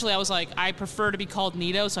eventually I was like, I prefer to be called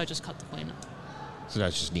Nido, so I just cut the flame. So now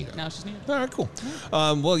it's just Nido. Now it's just Nido. All right, cool.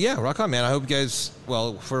 Yeah. Rock on, man. I hope you guys,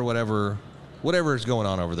 for whatever is going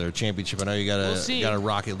on over there, championship. I know you got a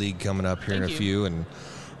Rocket League coming up here in a few, and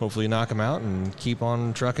hopefully knock them out and keep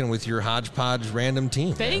on trucking with your hodgepodge random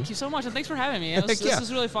team. Thank you so much, and thanks for having me. This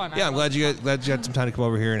is really fun. Yeah, I'm glad you had some time to come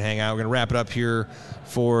over here and hang out. We're going to wrap it up here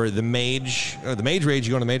for the Mage. The Mage Rage.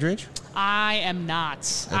 You going to the Mage Rage? I am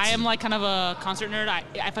not. I am like kind of a concert nerd.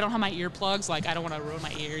 If I don't have my earplugs, like I don't want to ruin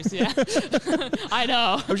my ears. Yeah, I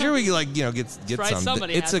know. I'm sure we can get right, some.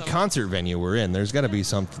 It's a concert venue we're in. There's got to be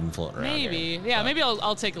something floating around. Maybe, here. yeah. Maybe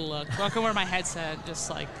I'll take a look. I can wear my headset, just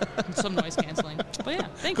like some noise canceling. But yeah,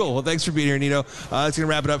 thank you. Cool. Well, thanks for being here, Nito. That's gonna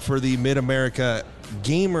wrap it up for the Mid-America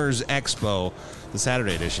Gamers Expo, the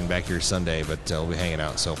Saturday edition. Back here Sunday, but we'll be hanging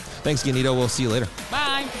out. So thanks again, Nito. We'll see you later.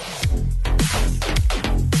 Bye.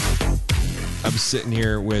 I'm sitting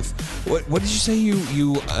here with what did you say you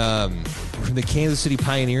from the Kansas City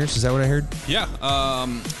Pioneers? Is that what I heard? Yeah.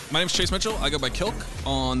 My name's Chase Mitchell. I go by Kilk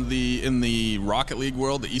in the Rocket League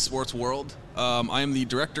world, the esports world. I am the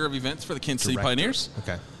director of events for the Kansas City Pioneers.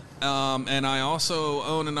 Okay. And I also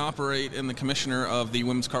own and operate and the commissioner of the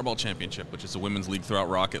Women's Carball Championship, which is a women's league throughout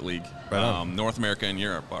Rocket League. Right North America and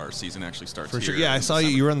Europe. Our season actually starts here. Sure. Yeah, I saw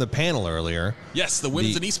you were on the panel earlier. Yes, the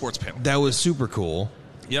women's and esports panel. That was super cool.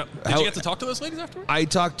 Yep. Did you get to talk to those ladies afterwards? I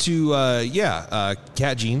talked to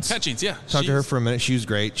Kat Jeans. Kat Jeans, yeah. Talked to her for a minute. She was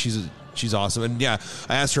great. She's awesome. And yeah,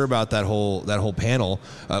 I asked her about that whole panel.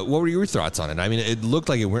 What were your thoughts on it? I mean, it looked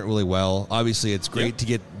like it went really well. Obviously, it's great to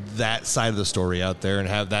get that side of the story out there and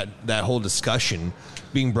have that whole discussion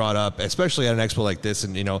being brought up, especially at an expo like this.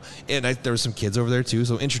 And there were some kids over there too.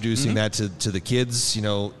 So introducing that to the kids,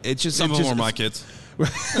 it's just some of them were my kids.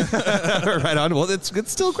 Right on. Well, it's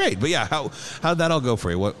still great. But yeah, how'd that all go for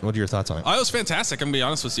you? What are your thoughts on it? It was fantastic. I'm going to be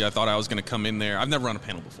honest with you. I thought I was going to come in there. I've never run a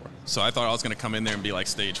panel before. So I thought I was going to come in there and be like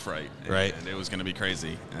stage fright. Right. And it was going to be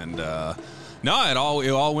crazy. And no, it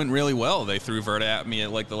all went really well. They threw Verta at me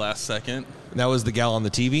at like the last second. And that was the gal on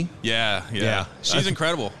the TV? Yeah. She's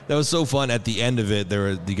incredible. That was so fun. At the end of it,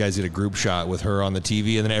 you guys did a group shot with her on the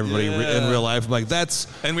TV, and then everybody in real life. I'm like, that's...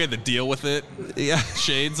 And we had to deal with it. Yeah.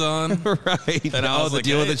 Shades on. Right. And I was like,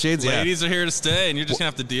 deal with the shades. Ladies are here to stay, and you're just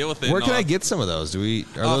going to have to deal with it. Where can I get some of those? Are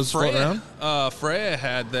those floating around? Freya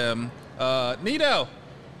had them. Nito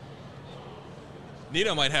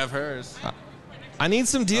might have hers. I need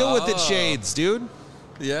some deal with it shades, dude.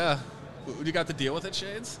 Yeah. You got the deal with it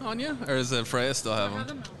shades on you? Or is it Freya still have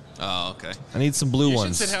them? Oh, okay. I need some blue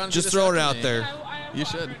ones. Just throw it out there. You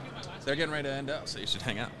should. They're getting ready to end out, so you should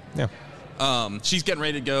hang out. Yeah. She's getting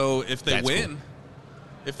ready to go if they win. Cool.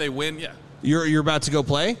 If they win, yeah. You're about to go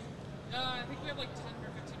play? I think we have like 10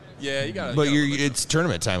 or 15 minutes. Yeah, you got it. But it's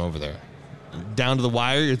tournament time over there. Down to the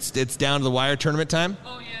wire. It's down to the wire tournament time?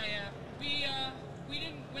 Oh, yeah. We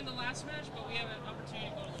didn't win the last match, but we have an opportunity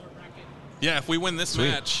to go to lower bracket. Yeah, if we win this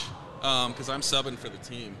match, because I'm subbing for the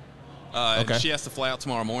team. And she has to fly out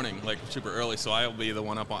tomorrow morning, like super early, so I'll be the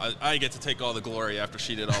one up on. I get to take all the glory after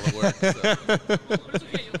she did all the work. So. But it's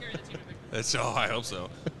okay, you'll carry the team. I hope so.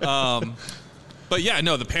 But yeah,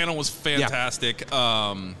 no, the panel was fantastic.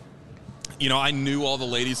 Yeah. I knew all the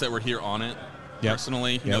ladies that were here on it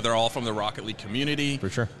personally. They're all from the Rocket League community. For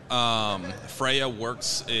sure. Freya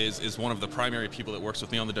is one of the primary people that works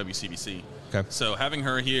with me on the WCBC. Okay. So having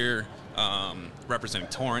her here, representing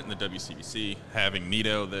Torrent in the WCBC, having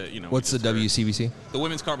Nito, what's the WCBC? The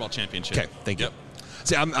Women's Carball Championship. Okay, thank you.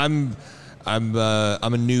 See, I'm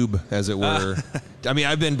a noob, as it were. I mean,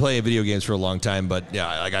 I've been playing video games for a long time, but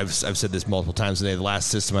yeah, like I've said this multiple times today. The last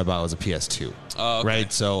system I bought was a PS2,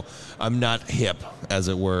 right? So I'm not hip, as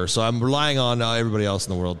it were. So I'm relying on everybody else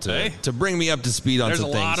in the world to bring me up to speed on some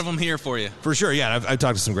things. There's a lot of them here for you, for sure. Yeah, I've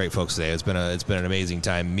talked to some great folks today. It's been an amazing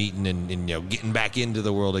time meeting and getting back into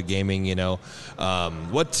the world of gaming. Do you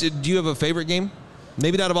have a favorite game?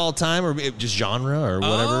 Maybe not of all time, or just genre, or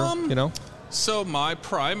whatever. So my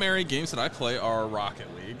primary games that I play are Rocket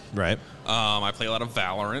League. Right. I play a lot of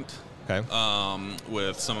Valorant. Okay.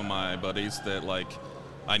 With some of my buddies that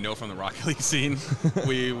I know from the Rocket League scene.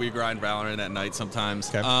 we grind Valorant at night sometimes.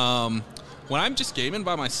 Okay. When I'm just gaming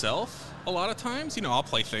by myself, a lot of times, I'll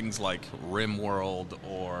play things like RimWorld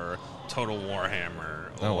or Total Warhammer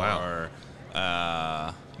or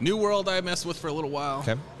New World I messed with for a little while.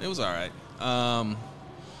 Okay. It was all right.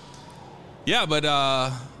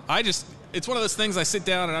 It's one of those things I sit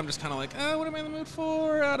down and I'm just kind of like, what am I in the mood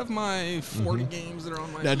for out of my 40 games that are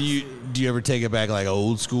on my Now, do you ever take it back like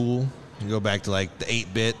old school? You go back to like the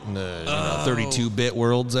 8-bit and the 32-bit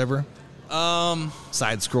worlds ever?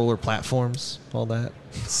 Side-scroller platforms, all that?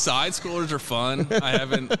 Side-scrollers are fun.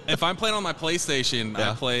 If I'm playing on my PlayStation,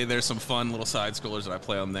 there's some fun little side-scrollers that I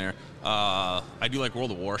play on there. I do like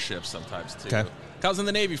World of Warships sometimes, too. Okay. I was in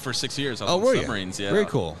the Navy for 6 years. I was in submarines. Yeah. Very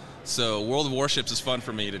cool. So World of Warships is fun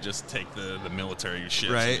for me to just take the military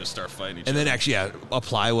ships and just start fighting each other. And then actually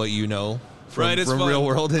apply what you know from fun. real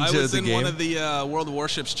world into the game. I was in one of the World of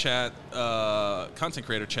Warships content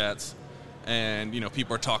creator chats, And,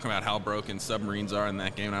 people are talking about how broken submarines are in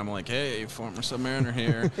that game. And I'm like, hey, former Submariner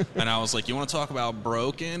here. And I was like, you want to talk about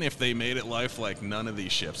broken? If they made it life, like, none of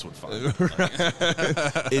these ships would find.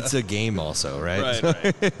 It's a game also, right?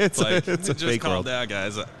 Right. it's a just fake calm world. down,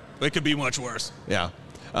 guys. It could be much worse. Yeah.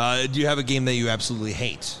 Do you have a game that you absolutely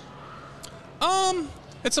hate?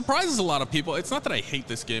 It surprises a lot of people. It's not that I hate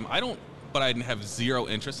this game. But I have zero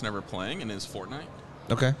interest in ever playing, and it's Fortnite.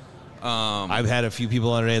 Okay. I've had a few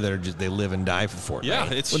people on today that are they live and die for Fortnite. Yeah,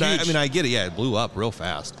 it's huge. I get it. Yeah, it blew up real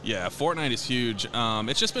fast. Yeah, Fortnite is huge.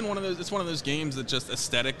 It's just been one of those games that just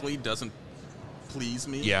aesthetically doesn't please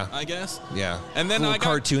me. Yeah, I guess. Yeah, and then I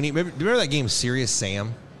got cartoony. Remember that game, Serious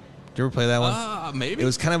Sam? Did you ever play that one? Maybe. It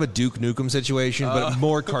was kind of a Duke Nukem situation, but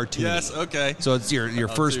more cartoony. Yes, okay. So it's your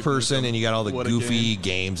first person, and you got all the goofy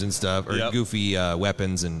games and stuff, or goofy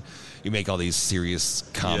weapons, and you make all these serious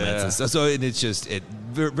comments and stuff. So it's just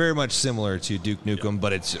very much similar to Duke Nukem,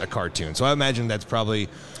 but it's a cartoon. So I imagine that's probably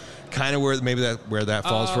kind of where that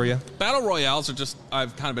falls for you. Battle Royales are just,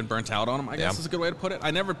 I've kind of been burnt out on them, I guess is a good way to put it. I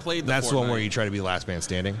never played That's Fortnite. the one where you try to be last man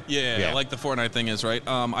standing? Yeah, like the Fortnite thing is, right?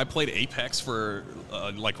 I played Apex for,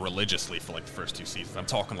 religiously for, the first 2 seasons. I'm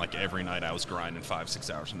talking, every night I was grinding 5-6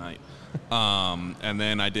 hours a night. And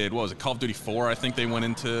then I did, Call of Duty 4, I think they went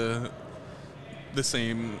into the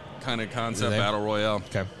same kind of concept, Battle Royale.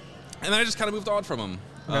 Okay. And then I just kind of moved on from them.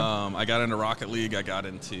 Okay. I got into Rocket League. I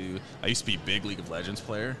used to be a big League of Legends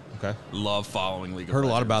player. Okay. Love following League of Legends. Heard a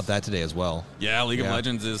lot about that today as well. Yeah, League of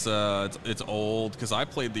Legends is it's old because I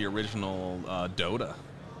played the original Dota.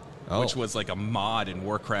 Which was like a mod in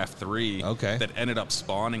Warcraft 3 that ended up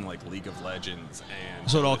spawning League of Legends. And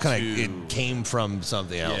so it all it came from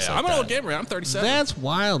something else. Yeah, I'm an old gamer. I'm 37. That's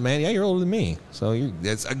wild, man. Yeah, you're older than me. So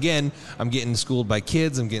I'm getting schooled by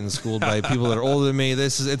kids. I'm getting schooled by people that are older than me.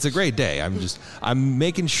 It's a great day. I'm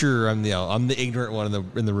making sure I'm the ignorant one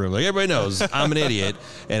in the room. Like everybody knows I'm an idiot,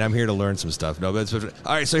 and I'm here to learn some stuff. No, but all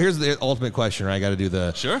right. So here's the ultimate question. Right? I got to do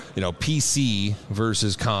the PC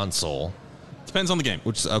versus console. Depends on the game.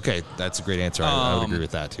 That's a great answer. I would agree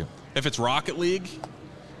with that too. If it's Rocket League,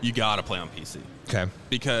 you gotta play on PC. Okay.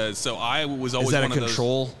 Because I was always is that one a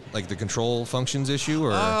control the control functions issue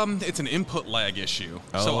or it's an input lag issue.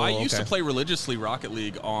 So I used to play religiously Rocket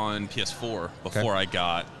League on PS4 before I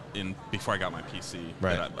got my PC.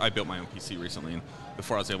 Right. I built my own PC recently, and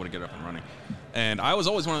before I was able to get up and running. And I was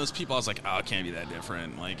always one of those people. I was like, it can't be that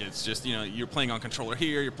different. It's just you're playing on controller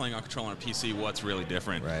here, you're playing on controller on PC. What's really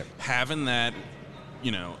different? Right. Having that,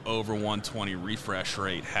 over 120 refresh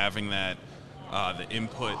rate, having that, the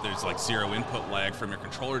input, there's zero input lag from your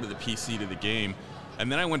controller to the PC to the game. And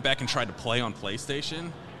then I went back and tried to play on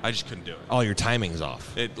PlayStation. I just couldn't do it. All your timing's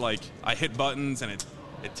off. I hit buttons and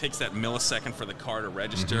it takes that millisecond for the car to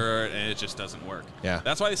register, and it just doesn't work. Yeah.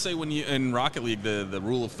 That's why they say in Rocket League, the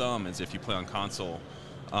rule of thumb is if you play on console,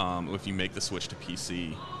 if you make the switch to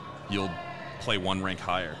PC, you'll play one rank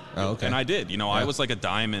higher. Oh, okay. And I did. I was like a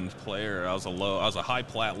diamond player. I was a high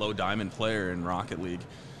plat, low diamond player in Rocket League.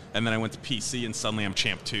 And then I went to PC, and suddenly I'm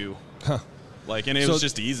champ 2. Huh. And it was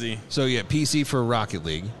just easy. So yeah, PC for Rocket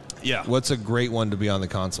League. Yeah. What's a great one to be on the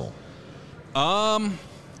console?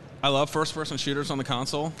 I love first-person shooters on the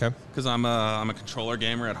console. Okay. Because I'm a controller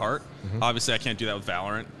gamer at heart. Mm-hmm. Obviously, I can't do that with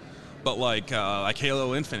Valorant. But like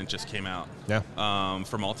Halo Infinite just came out. Yeah.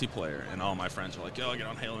 For multiplayer, and all my friends were like, "Yo, get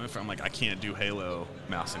on Halo Infinite." I'm like, I can't do Halo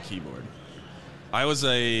mouse and keyboard. I was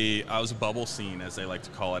a bubble scene, as they like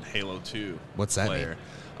to call it, Halo 2. What's that player.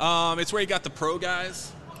 It's where you got the pro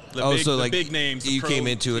guys. The big names. You came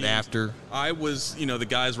into it after? I was, the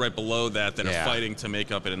guys right below that are fighting to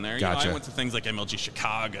make up it in there. Gotcha. I went to things like MLG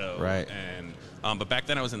Chicago. Right. And but back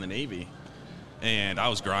then I was in the Navy, and I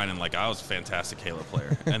was grinding like I was a fantastic Halo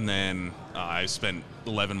player. And then I spent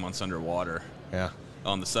 11 months underwater. Yeah.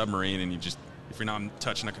 On the submarine, and if you're not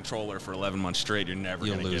touching a controller for 11 months straight, you're never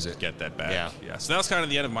going to get that back. Yeah. So that was kind of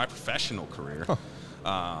the end of my professional career.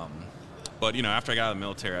 Huh. But after I got out of the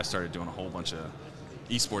military, I started doing a whole bunch of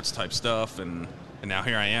esports type stuff, and now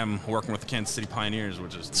here I am working with the Kansas City Pioneers,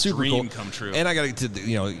 which is the dream come true. And I got to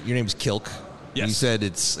your name's Kilk. Yes. You said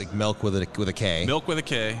it's like milk with a K. Milk with a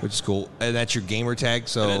K. Which is cool. And that's your gamer tag,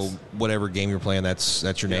 so whatever game you're playing, that's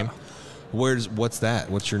your name. What's that?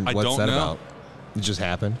 What's that about? It just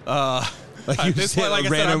happened? Like you just hit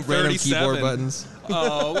random keyboard buttons?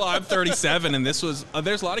 Well, I'm 37, and this was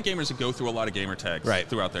there's a lot of gamers that go through a lot of gamer tags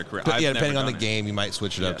throughout their career. Depending on the game, you might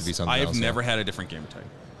switch it up to be something else. I've never had a different gamer tag.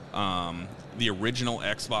 The original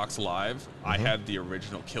Xbox Live, I had the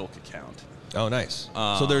original Kilk account. Oh, nice.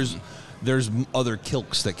 So there's other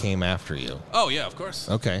Kilks that came after you. Oh, yeah, of course.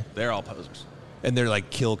 Okay. They're all posers. And they're like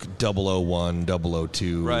Kilk 001,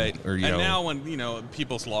 002. Right. Or, and now when,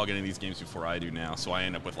 people log into these games before I do now, so I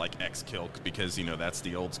end up with like X Kilk because, that's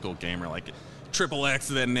the old school gamer, like triple X,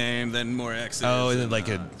 then name, then more X's. Oh, and then like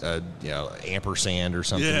a ampersand or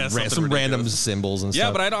something. Yeah, something some ridiculous. Random symbols and stuff.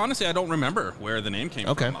 Yeah, but honestly, I don't remember where the name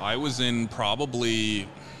came from. I was in probably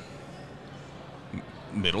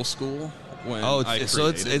middle school.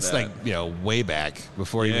 It's like way back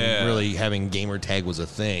before even really having gamer tag was a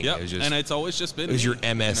thing. Yep. It was just, and it's always just been your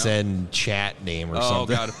MSN chat name or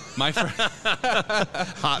something. Oh god, my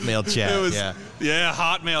Hotmail chat.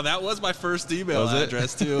 Hotmail. That was my first email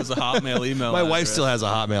address too. It was a Hotmail email. My wife still has a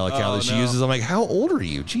Hotmail account that she uses. I'm like, how old are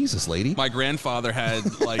you, Jesus, lady? My grandfather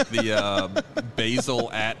had like the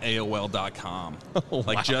basil@AOL.com,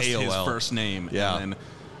 like just AOL. his first name. Yeah.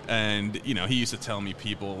 And he used to tell me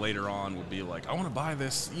people later on would be like, I want to buy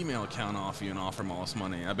this email account off you and offer him all this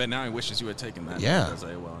money. I bet now he wishes you had taken that. Yeah. Because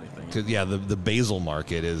AOL anything. Because, the basil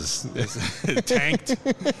market is tanked.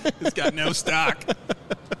 It's got no stock.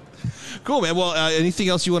 Cool, man. Well, anything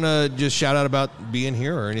else you want to just shout out about being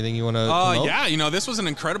here or anything you want to promote? Yeah, this was an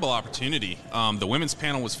incredible opportunity. The women's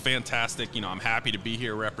panel was fantastic. I'm happy to be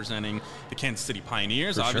here representing the Kansas City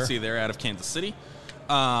Pioneers. Obviously, they're out of Kansas City.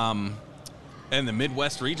 And the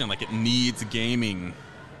Midwest region, like, it needs gaming.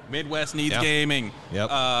 Midwest needs gaming. Yep.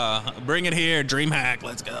 Bring it here, DreamHack.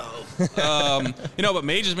 Let's go. But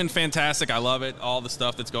Mage has been fantastic. I love it. All the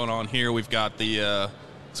stuff that's going on here. We've got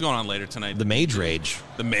what's going on later tonight? The Mage Rage.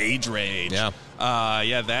 The Mage Rage. Yeah.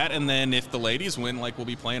 That. And then if the ladies win, we'll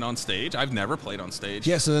be playing on stage. I've never played on stage.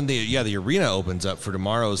 Yeah, so then the arena opens up for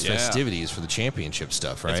tomorrow's festivities for the championship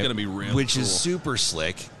stuff, right? It's going to be real Which cool. is super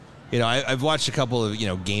slick. I've watched a couple of,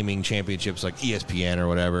 gaming championships like ESPN or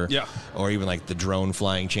whatever. Yeah. Or even like the drone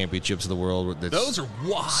flying championships of the world. Those are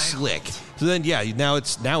wild. Slick. So then, now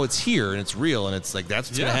it's here and it's real and it's like that's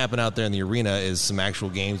what's going to happen out there in the arena is some actual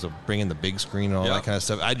games of bringing the big screen and all that kind of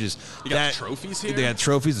stuff. You got trophies here? They got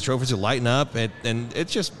trophies. The trophies are lighting up and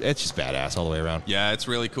it's just badass all the way around. Yeah, it's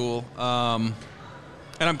really cool.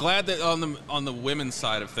 And I'm glad that on the women's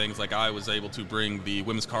side of things, I was able to bring the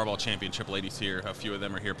Women's Carball Championship ladies here. A few of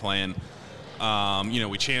them are here playing.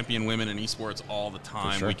 We champion women in esports all the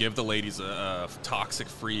time. Sure. We give the ladies a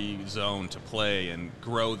toxic-free zone to play and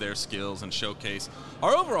grow their skills and showcase.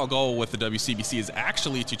 Our overall goal with the WCBC is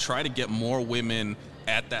actually to try to get more women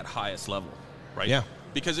at that highest level, right? Yeah.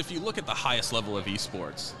 Because if you look at the highest level of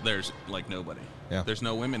esports, there's nobody. Yeah. There's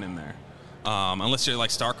no women in there. Unless you're like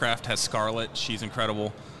StarCraft has Scarlet. She's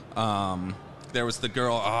incredible. There was the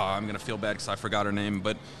girl, I'm going to feel bad because I forgot her name,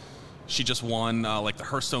 but she just won the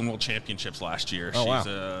Hearthstone World Championships last year. She's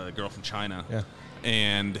a girl from China. Yeah.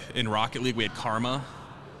 And in Rocket League, we had Karma.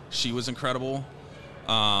 She was incredible.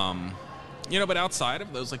 But outside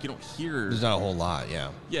of those, you don't hear. There's not a whole lot, yeah.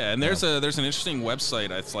 Yeah, and there's an interesting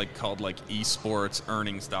website. It's called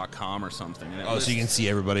esportsearnings.com or something. And so you can see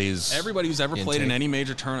everybody who's ever played in any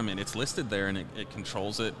major tournament. It's listed there, and it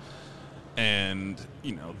controls it. And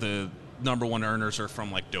the number one earners are from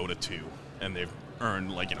Dota 2, and they've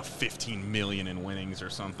earned 15 million in winnings or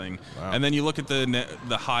something. Wow. And then you look at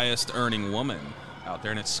the highest earning woman out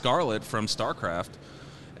there, and it's Scarlet from StarCraft.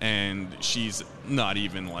 And she's not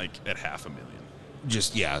even at 500,000.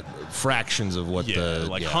 Just fractions of what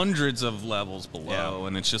hundreds of levels below,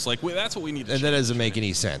 and it's just that's what we need to. And that doesn't make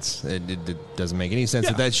any sense. It doesn't make any sense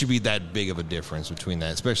that should be that big of a difference between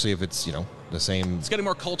that, especially if it's the same. It's getting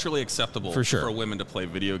more culturally acceptable for women to play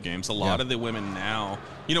video games. A lot of the women now,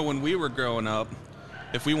 when we were growing up,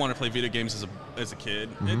 if we wanted to play video games as a kid,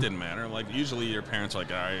 it didn't matter. Usually your parents are all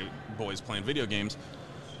right, boys playing video games,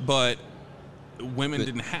 but women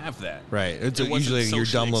didn't have that. Right. It's usually your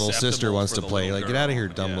dumb little sister wants to play. Get out of here,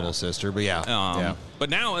 dumb little sister. But But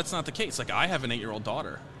now that's not the case. I have an 8-year-old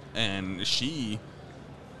daughter, and she,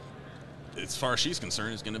 as far as she's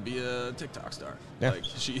concerned, is going to be a TikTok star. Yeah.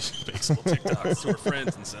 She makes little TikToks to her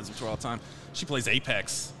friends and sends them to her all the time. She plays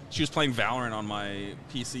Apex. She was playing Valorant on my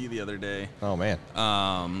PC the other day. Oh, man.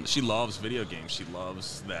 She loves video games. She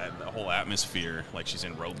loves the whole atmosphere. She's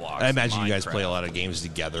in Roblox. I imagine you guys Minecraft. play a lot of games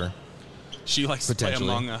together. She likes to play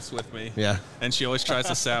Among Us with me. Yeah. And she always tries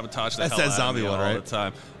to sabotage the That's hell that out zombie of me one, all right? the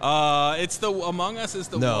time. It's the Among Us is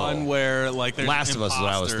the one where there's Last of Us is what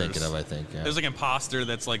I was imposters. thinking of, I think. Yeah. There's an imposter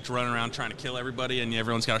that's running around trying to kill everybody, and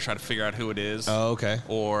everyone's got to try to figure out who it is. Oh, okay.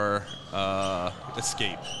 Or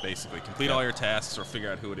escape, basically. Complete all your tasks or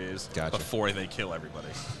figure out who it is before they kill everybody.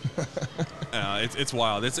 It's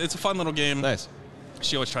wild. It's a fun little game. Nice.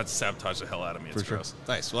 She always tries to sabotage the hell out of me. It's gross.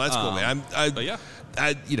 Nice. Well, that's cool, man. But yeah.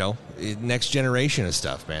 Next generation of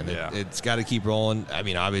stuff, man. It's got to keep rolling. I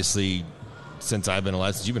mean, obviously, since I've been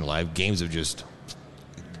alive, since you've been alive, games have just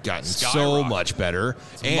gotten so much better.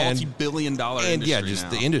 It's a multi-billion-dollar industry yeah, just now.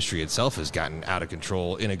 the industry itself has gotten out of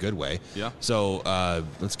control in a good way. Yeah. So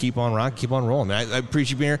let's keep on rocking, keep on rolling. Man, I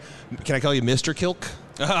appreciate you being here. Can I call you Mr. Kilk?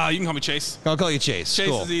 You can call me Chase. I'll call you Chase. Chase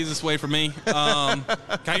cool. is the easiest way for me. Can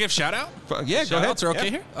I give a shout-out? Yeah, go ahead. Shout-outs are okay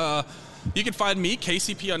here? You can find me,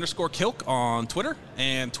 KCP_Kilk, on Twitter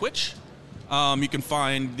and Twitch. You can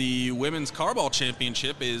find the Women's Carball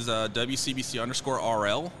Championship is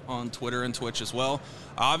WCBC_RL on Twitter and Twitch as well.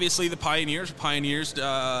 Obviously, the Pioneers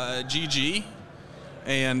GG.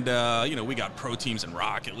 And, we got pro teams in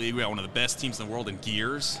Rocket League. We got one of the best teams in the world in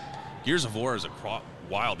Gears. Gears of War is a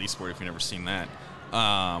wild esport if you've never seen that.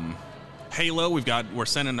 Halo, we're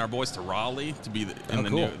sending our boys to Raleigh to be in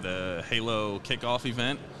the Halo kickoff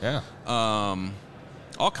event. Yeah.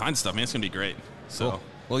 All kinds of stuff, man. It's going to be great. So. Cool.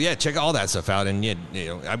 Well, yeah, check all that stuff out, and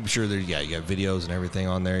I'm sure you got videos and everything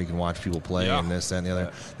on there. You can watch people play and this, that, and the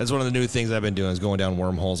other. That's one of the new things I've been doing is going down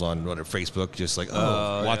wormholes on Facebook, just like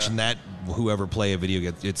watching that whoever play a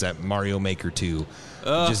video. It's that Mario Maker 2.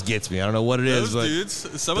 It just gets me. I don't know what it is, but dudes,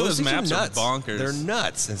 some of those maps are bonkers. They're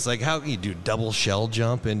nuts. It's like how can you do double shell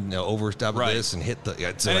jump and over top of this and hit the.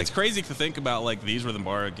 It's crazy to think about. Like these were the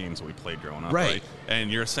Mario games that we played growing up, right? And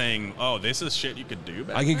you're saying, "Oh, this is shit you could do."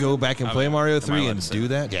 I can go back and play Mario 3 and do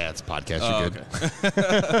that. Yeah, it's a podcast. You're good.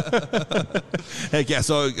 Heck yeah!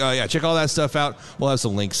 So check all that stuff out. We'll have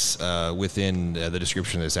some links within the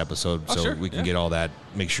description of this episode, we can get all that.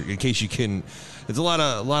 Make sure in case you can. It's a lot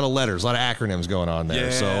of letters, a lot of acronyms going on there.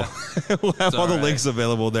 Yeah. So we'll have all the links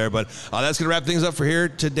available there. But that's going to wrap things up for here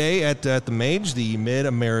today at the Mage, the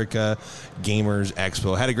Mid-America Gamers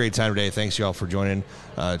Expo. Had a great time today. Thanks, y'all, for joining.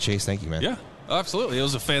 Chase, thank you, man. Yeah, absolutely. It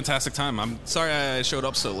was a fantastic time. I'm sorry I showed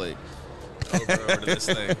up so late. Over to this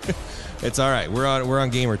thing. It's all right. We're on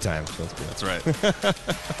gamer time. So that's right.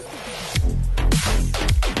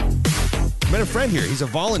 Met a friend here. He's a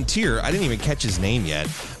volunteer. I didn't even catch his name yet.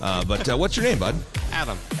 But what's your name, bud?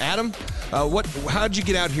 Adam. Adam? How'd you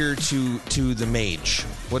get out here to the Mage?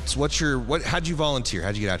 How'd you volunteer?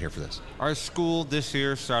 How'd you get out here for this? Our school this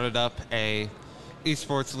year started up a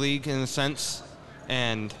esports league in a sense,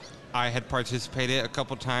 and I had participated a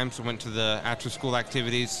couple times. Went to the after-school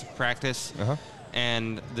activities practice,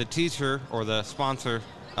 and the teacher or the sponsor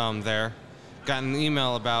there got an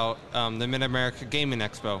email about the Mid-America Gaming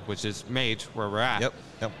Expo, which is Mage, where we're at.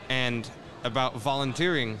 Yep. And about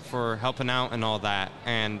volunteering for helping out and all that.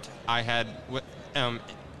 And I had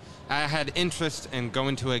interest in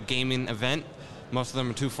going to a gaming event. Most of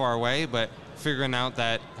them are too far away, but figuring out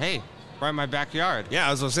that, hey, right in my backyard. Yeah,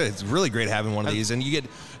 I was going to say, it's really great having one of these. And you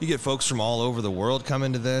get folks from all over the world come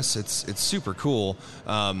into this. It's super cool.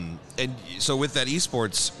 And so with that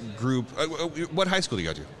esports group, what high school do you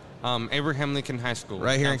go to? Abraham Lincoln High School.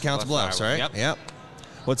 Right here in Council Bluffs, right? Yep.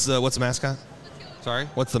 What's the mascot? Sorry?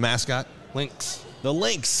 What's the mascot? Lynx. The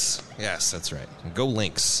Lynx. Yes, that's right. Go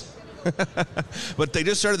Lynx. But they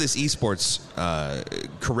just started this esports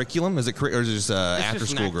curriculum. Is it or is it just after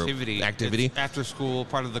school group? Activity. It's after school,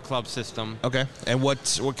 part of the club system. Okay. And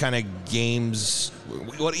what kind of games?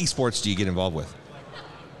 What esports do you get involved with?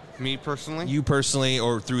 Me personally. You personally,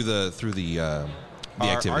 or through the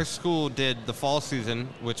activity? Our school did the fall season,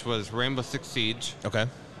 which was Rainbow Six Siege. Okay.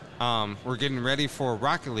 We're getting ready for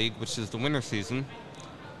Rocket League, which is the winter season.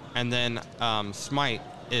 And then Smite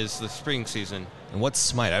is the spring season. And what's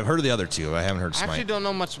Smite? I've heard of the other two. I haven't heard of Smite. I actually don't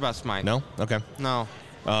know much about Smite. No? Okay. No.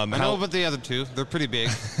 I know about the other two. They're pretty big.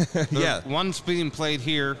 Yeah. One's being played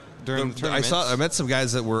here during the tournaments. I met some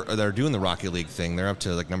guys that are doing the Rocket League thing. They're up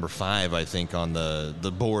to like number 5, I think, on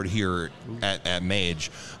the board here at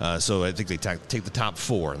Mage. So I think they take the top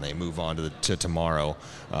 4 and they move on to tomorrow.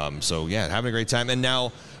 So yeah, having a great time. And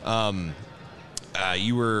now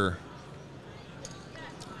you were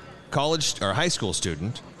college or high school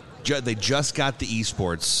student. They just got the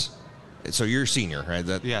esports. So you're a senior, right?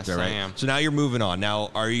 Yes, right? I am. So now you're moving on.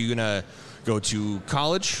 Now, are you going to go to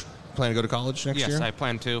college? Plan to go to college next year? Yes, I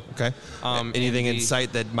plan to. Okay. Anything in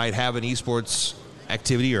sight that might have an esports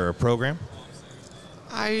activity or a program?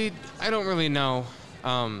 I don't really know.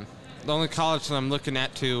 The only college that I'm looking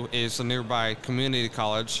at is a nearby community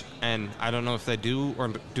college, and I don't know if they do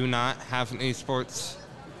or do not have an esports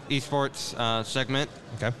segment.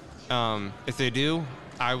 Okay. If they do,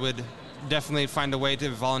 I would definitely find a way to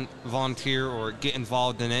volunteer or get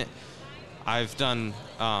involved in it. I've done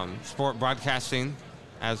sport broadcasting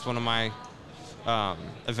as one of my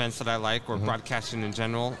events that I like, or broadcasting in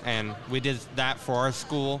general, and we did that for our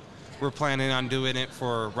school. We're planning on doing it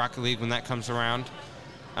for Rocket League when that comes around.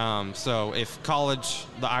 So if college,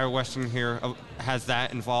 the Iowa Western here, has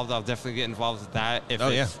that involved, I'll definitely get involved with that. If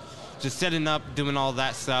it's just setting up, doing all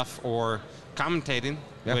that stuff, or commentating,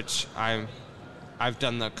 which I've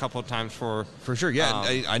done a couple of times for sure.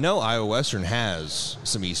 Yeah, I know Iowa Western has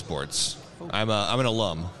some esports. I'm an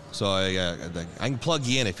alum, so I can plug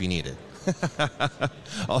you in if you need it.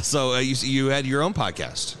 Also, you had your own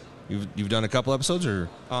podcast. You've done a couple episodes, or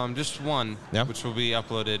just one, which will be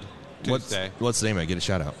uploaded Tuesday. What's the name of it? Get a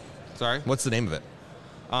shout out. Sorry, what's the name of it?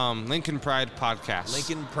 Lincoln Pride Podcast.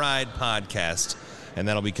 Lincoln Pride Podcast, and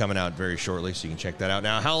that'll be coming out very shortly, so you can check that out.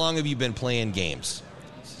 Now, how long have you been playing games?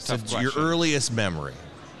 Since your earliest memory.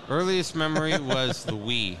 Earliest memory was the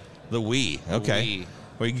Wii. The Wii. Okay. Wii.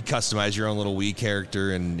 Where you can customize your own little Wii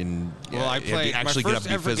character and I played actually my get up first to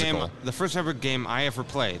be ever physical. game. The first ever game I ever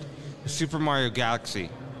played was Super Mario Galaxy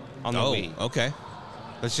on the Wii. Okay.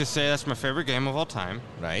 Let's just say that's my favorite game of all time.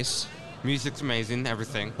 Nice. Music's amazing,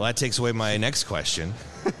 everything. Well, that takes away my next question.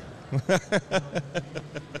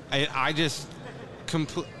 I just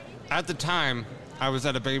at the time I was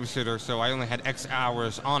at a babysitter, so I only had X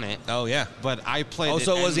hours on it. Oh yeah. But I played.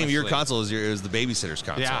 So it wasn't even your endlessly. console; it was the babysitter's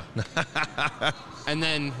console. Yeah. And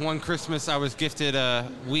then one Christmas, I was gifted a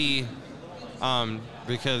Wii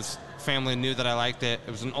because family knew that I liked it.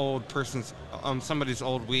 It was an old person's, somebody's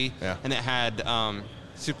old Wii, and it had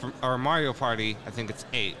Mario Party. I think it's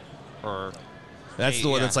 8 or. That's 8, the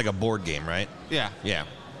one yeah. that's like a board game, right? Yeah. Yeah.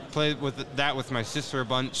 Played with that with my sister a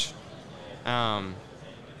bunch. And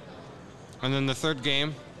then the third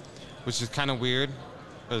game, which is kind of weird,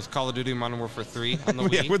 was Call of Duty Modern Warfare 3 on the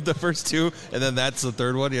Wii. Yeah, with the first two, and then that's the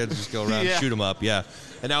third one. You had to just go around and shoot them up. Yeah.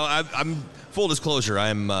 And now I'm full disclosure.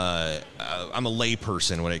 I'm a lay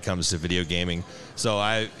person when it comes to video gaming. So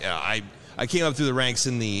I came up through the ranks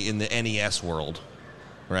in the NES world,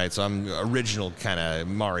 right? So I'm original kind of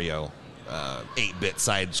Mario, 8-bit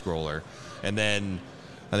side scroller, and then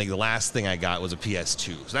I think the last thing I got was a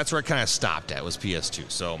PS2. So that's where I kind of stopped at, was PS2.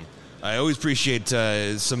 So I always appreciate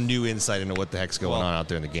some new insight into what the heck's going on out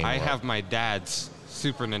there in the game world. I have my dad's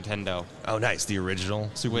Super Nintendo. Oh, nice. The original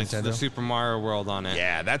Super with Nintendo? the Super Mario World on it.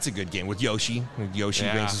 Yeah, that's a good game with Yoshi. Yoshi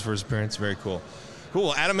makes his first appearance. Very cool.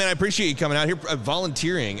 Cool. Adam, man, I appreciate you coming out here,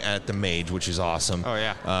 volunteering at the Mage, which is awesome. Oh,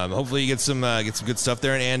 yeah. Hopefully you get some good stuff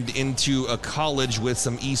there and into a college with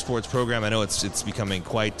some esports program. I know it's becoming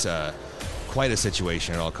quite a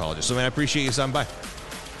situation at all colleges. So, man, I appreciate you stopping by.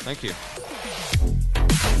 Thank you.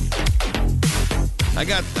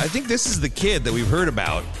 I think this is the kid that we've heard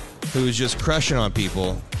about who's just crushing on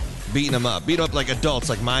people, beating them up like adults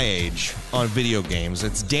like my age on video games.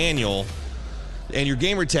 It's Daniel, and your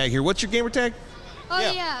gamer tag here. What's your gamer tag? Oh,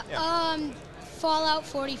 yeah. Fallout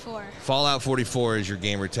 44. Fallout 44 is your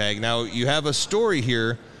gamer tag. Now, you have a story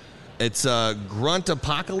here. It's Grunt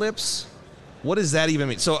Apocalypse. What does that even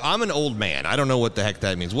mean? So, I'm an old man. I don't know what the heck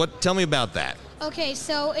that means. Tell me about that. Okay,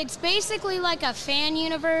 so it's basically like a fan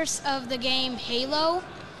universe of the game Halo.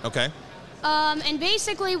 Okay. And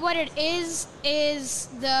basically what it is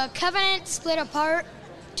the Covenant split apart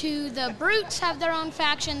to the Brutes have their own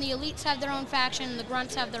faction, the Elites have their own faction, and the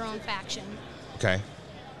Grunts have their own faction. Okay.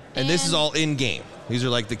 And this is all in-game. These are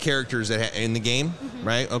like the characters that in the game,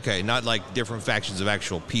 right? Okay, not like different factions of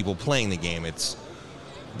actual people playing the game. It's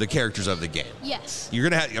the characters of the game. Yes. You're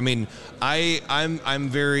gonna have. I mean, I'm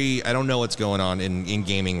very. I don't know what's going on in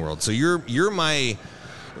gaming world. So you're my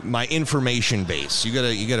information base. You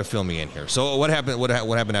gotta fill me in here. So what happened? What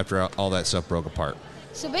happened after all that stuff broke apart?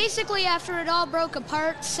 So basically, after it all broke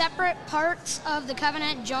apart, separate parts of the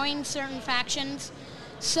Covenant joined certain factions.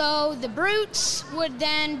 So the Brutes would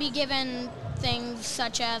then be given things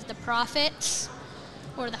such as the Prophets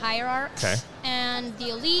or the Hierarchs, and the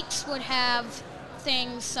Elites would have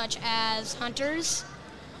things such as Hunters,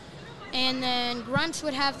 and then Grunts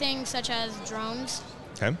would have things such as Drones.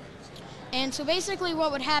 Okay. And so basically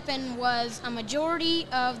what would happen was a majority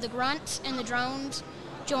of the Grunts and the Drones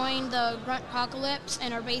join the Grunt Apocalypse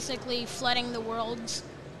and are basically flooding the worlds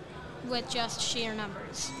with just sheer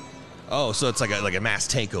numbers. Oh, so it's like a mass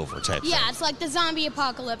takeover type thing. Yeah, it's like the zombie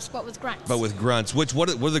apocalypse, but with Grunts. But with Grunts. What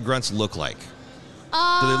do the Grunts look like?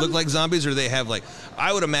 Do they look like zombies, or do they have like...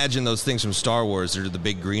 I would imagine those things from Star Wars. They're the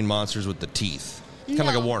big green monsters with the teeth. Kind of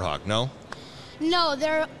like a warthog, no? No,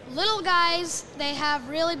 they're little guys. They have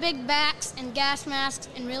really big backs and gas masks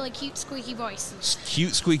and really cute squeaky voices.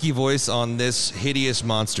 Cute squeaky voice on this hideous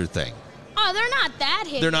monster thing. Oh, they're not that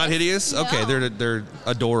hideous. They're not hideous? No. Okay, they're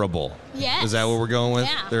adorable. Yes. Is that what we're going with?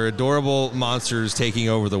 Yeah. They're adorable monsters taking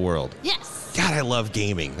over the world. Yes. God, I love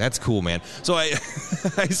gaming. That's cool, man. So I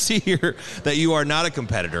see here that you are not a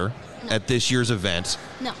competitor at this year's event.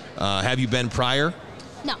 No. Have you been prior?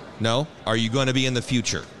 No. No? Are you going to be in the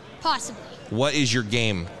future? Possibly. What is your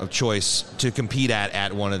game of choice to compete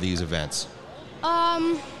at one of these events?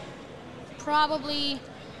 Probably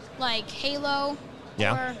like Halo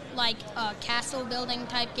Yeah. Or like a castle building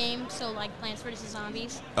type game, so like Plants vs.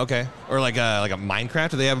 Zombies. Okay. Or like a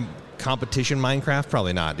Minecraft? Do they have competition Minecraft?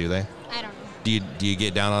 Probably not, do they? I don't know. Do you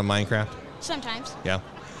get down on Minecraft? Sometimes. Yeah.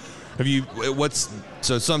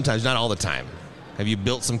 So sometimes, not all the time. Have you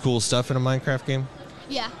built some cool stuff in a Minecraft game?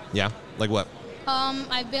 Yeah. Yeah? Like what?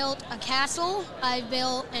 I built a castle. I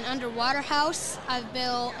built an underwater house. I've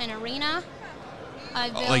built an arena.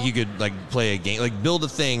 Like you could like play a game, like build a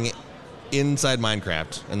thing inside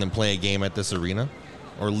Minecraft and then play a game at this arena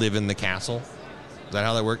or live in the castle. Is that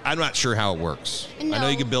how that works? I'm not sure how it works. No. I know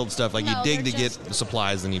you can build stuff, like you dig to just, get the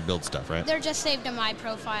supplies, then you build stuff, right? They're just saved in my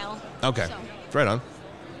profile. Okay. So. Right on.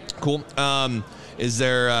 Cool. Is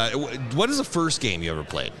there, what is the first game you ever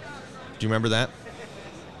played? Do you remember that?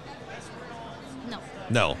 No.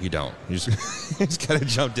 No, you don't. You just kind of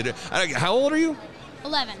jumped in it. How old are you?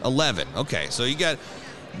 11. 11. Okay, so you got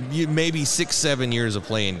maybe 6-7 years of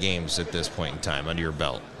playing games at this point in time under your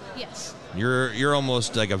belt. Yes. You're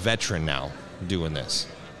almost like a veteran now doing this.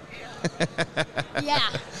 Yeah.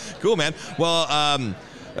 Cool, man. Well,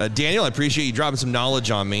 Daniel, I appreciate you dropping some knowledge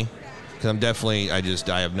on me because I'm definitely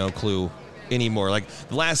I have no clue anymore. Like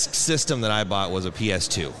the last system that I bought was a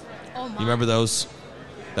PS2. Oh my. You remember those?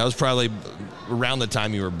 That was probably around the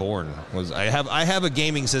time you were born. I have a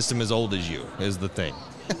gaming system as old as you is the thing.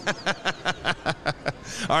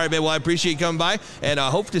 All right, man. Well, I appreciate you coming by, and I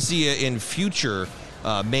hope to see you in future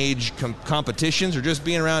mage competitions or just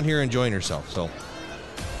being around here enjoying yourself. So,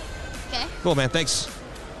 Okay. cool, man. Thanks.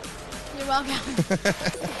 You're welcome.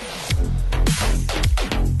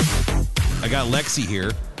 I got Lexi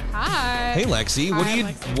here. Hi. Hey, Lexi. Hi,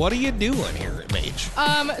 Lexi. What are you doing here at Mage?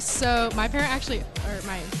 So my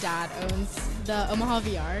my dad owns the Omaha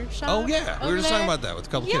VR shop. Oh yeah, we were just there. talking about that with a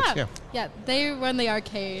couple kids. Yeah, they run the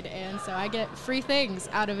arcade, and so I get free things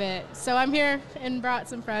out of it. So I'm here and brought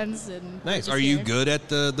some friends and. Nice. Are Are you good at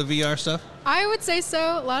the VR stuff? I would say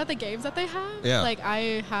so. A lot of the games that they have, Yeah. like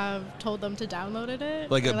I have told them to download it.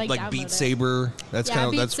 Like or, like download Beat it. Saber. That's Yeah,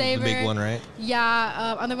 Beat the Saber. big one, right?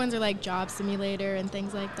 Yeah, other ones are like Job Simulator and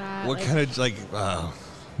things like that. What like, kind of like a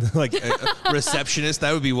receptionist?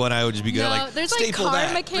 That would be one I would just be good No, at. Like there's like staple car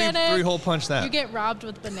that, mechanic. three hole punch that. You get robbed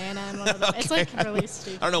with banana in one of them. It's like really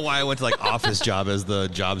stupid. I don't know why I went to like Office Job as the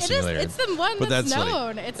job simulator. It's the one but that's funny.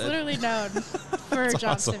 known. It's literally known for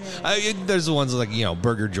Job Awesome. Simulator. There's the ones like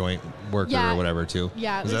burger joint worker Yeah. or whatever too.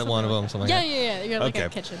 Yeah, is there's that one of them? something Something like like that? Yeah. You're like okay. a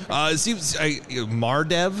kitchen. It seems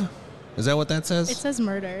Mardev. Is that what that says? It says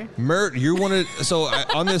murder. You want to? So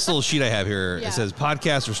on this little sheet I have here, Yeah. it says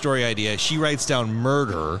podcast or story idea. She writes down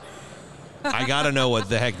murder. I got to know what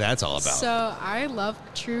the heck that's all about. So I love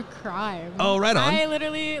true crime. Oh, right on. I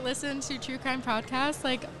literally listen to true crime podcasts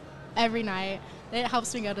like every night. It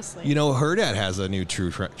helps me go to sleep. You know, her dad has a new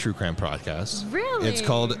true crime podcast. Really? It's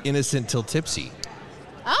called Innocent Till Tipsy.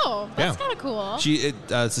 Oh, that's Yeah. kind of cool.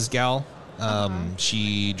 It's this gal.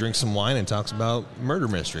 She drinks some wine and talks about murder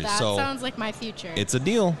mysteries. That so sounds like my future. it's a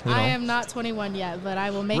deal. You know? I am not 21 yet, but I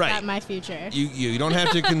will make Right. that my future. You don't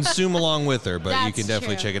have to consume along with her, but you That's can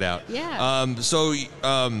definitely true. check it out. Yeah. So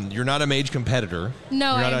you're not a mage competitor.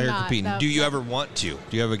 No, you're not I'm out here not. competing. No. Do you ever want to?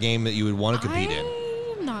 Do you have a game that you would want to compete in?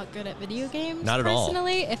 I'm not good at video games. Not at all.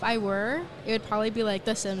 Personally, if I were, it would probably be like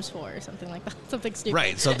The Sims 4 or something like that. Something stupid.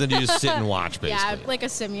 Right, something to just sit and watch, basically. Yeah, like a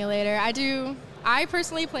simulator. I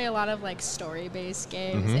personally play a lot of like story-based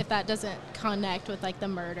games. Mm-hmm. If that doesn't connect with like the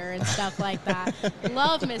murder and stuff like that,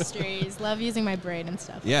 love mysteries. Love using my brain and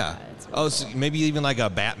stuff. Yeah. Like that. It's really So cool. maybe even like a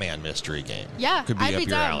Batman mystery game. Yeah, Could be I'd up be your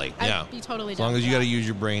down. alley. I'd Yeah. be totally As long down as for you got to that. use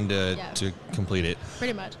your brain to complete it.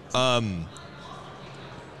 Pretty much.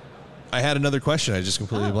 I had another question. I just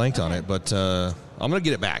completely blanked on okay. it, but I'm gonna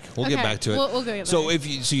get it back. We'll get Okay, back to it. we'll get so back.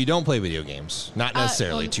 you don't play video games, not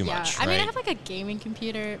necessarily too yeah. much, I mean, I right? have like a gaming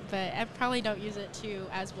computer, but I probably don't use it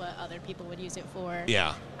as what other people would use it for.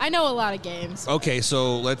 Yeah. I know a lot of games. Okay,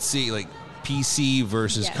 so let's see, like PC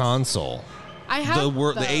versus Yes. console. I have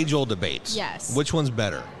The age-old debate. Yes. Which one's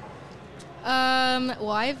better?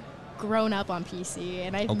 Well, I've grown up on PC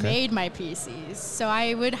and I've Okay. made my PCs, so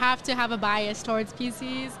I would have to have a bias towards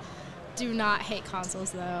PCs. Do not hate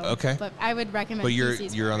consoles though. Okay. But I would recommend. But PCs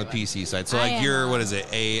for you're on the everyone. PC side, so I like am your on- what is it?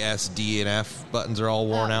 A, S, D, and F buttons are all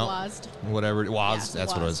worn out. WASD. Whatever it was, Yeah,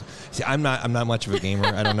 that's what it was. WASD. See, I'm not much of a gamer.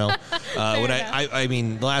 I don't know. When enough. I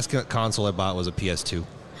mean, the last console I bought was a PS2.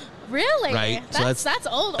 Really? Right. That's, So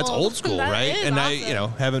old. That's old school, That right? is And I,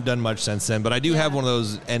 awesome. haven't done much since then. But I do have Yeah. one of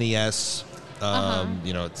those NES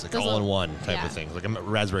It's like all-in-one type of thing, like a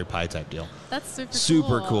Raspberry Pi type deal. That's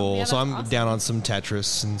super cool. Yeah, so I'm awesome. down on some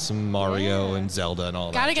Tetris and some Mario and Zelda and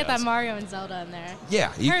all that. Gotta get that Mario and Zelda in there.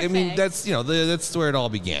 Yeah, I mean that's that's where it all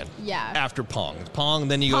began. Yeah. After Pong,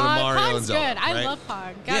 then you go to Mario Pong's and Zelda. Good. I right? love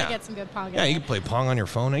Pong. Gotta get some good Pong. In Yeah, you there. can play Pong on your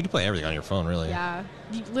phone. You can play everything on your phone, really. Yeah,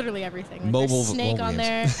 literally everything. Like Mobile there's Snake mobile on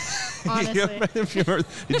games. there. Honestly.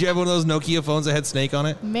 Did you have one of those Nokia phones that had Snake on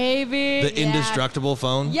it? Maybe. The indestructible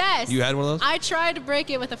phone? Yes. You had one of those? I tried to break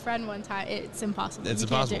it with a friend one time. It's impossible. It's you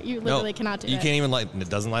impossible. Can't do it. You literally cannot do it. You can't even light it.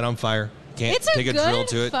 Doesn't light on fire. Can't It's take a good drill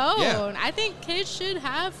to it. phone. Yeah. I think kids should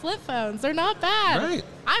have flip phones. They're not bad. Right.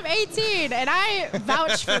 I'm 18 and I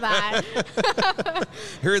vouch for that.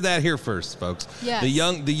 Heard that here first, folks. Yes.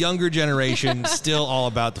 The younger generation still all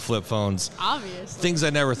about the flip phones. Obviously. Things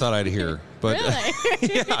I never thought I'd hear. But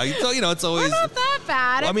Really? yeah, so, it's always. We're not that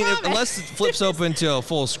bad. I mean, promise. unless it flips open to a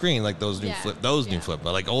full screen, like those new new flip,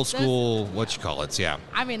 but like old school, yeah.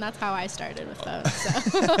 I mean, that's how I started with those.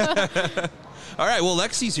 So. All right, well,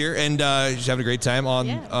 Lexi's here, and she's having a great time on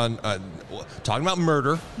talking about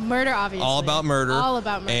murder. Murder, obviously. All about murder. All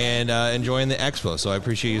about murder. And enjoying the expo, so I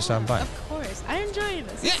appreciate you stopping by. Of course. I enjoy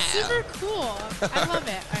this. Yeah. It's super cool. I love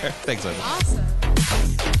it. All right. Thanks, Leslie. Awesome.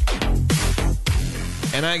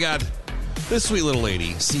 And I got this sweet little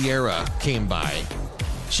lady, Sierra, came by.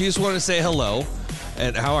 She just wanted to say hello.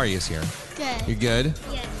 And how are you, Sierra? Good. You good?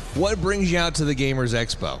 Yes. What brings you out to the Gamers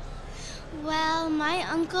Expo? Well, my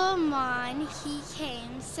uncle Mon, he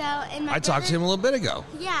came. So, and my I talked to him a little bit ago.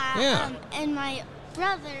 Yeah. And my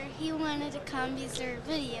brother, he wanted to come because they're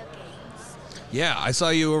video games. Yeah, I saw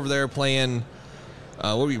you over there playing.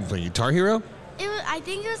 What were you playing? Guitar Hero? I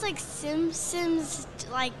think it was like Sims,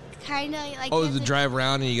 like kind of like. Oh, the drive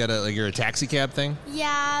around and you got you're a taxi cab thing?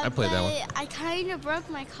 Yeah. I played that one. I kind of broke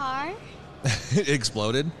my car. It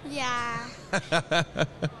exploded? Yeah.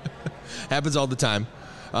 Happens all the time.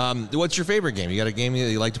 What's your favorite game? You got a game that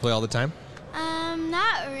you like to play all the time?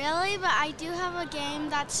 Not really, but I do have a game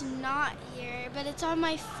that's not here, but it's on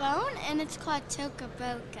my phone, and it's called Toca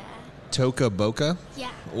Boca. Toca Boca?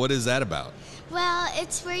 Yeah. What is that about? Well,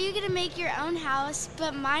 it's where you get to make your own house,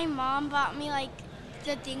 but my mom bought me, like,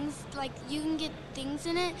 the things, like, you can get things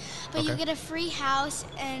in it, but you get a free house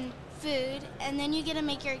and food, and then you get to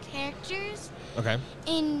make your characters. Okay.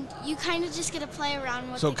 And you kind of just get to play around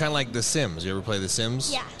with it. So kind of like The Sims. You ever play The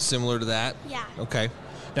Sims? Yeah. Similar to that? Yeah. Okay.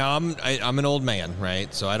 Now, I'm an old man,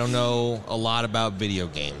 right? So I don't know a lot about video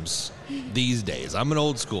games these days. I'm an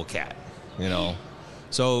old school cat,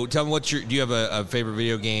 So tell me, do you have a favorite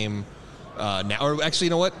video game now? Or actually,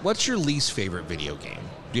 you know what? What's your least favorite video game?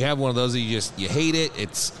 Do you have one of those that you hate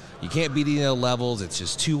it? You can't beat any of the levels. It's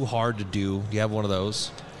just too hard to do. Do you have one of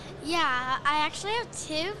those? Yeah, I actually have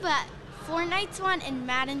two, but Fortnite's one and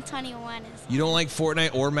Madden 21 is. You don't like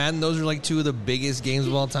Fortnite or Madden? Those are like two of the biggest games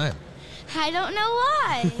of all time. I don't know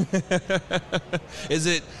why. Is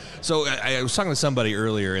it? So I was talking to somebody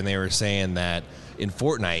earlier, and they were saying that in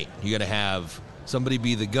Fortnite, you got to have somebody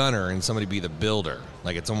be the gunner and somebody be the builder.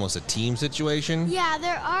 Like it's almost a team situation. Yeah,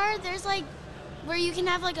 there's like where you can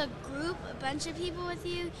have like a group, a bunch of people with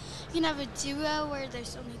you. You can have a duo where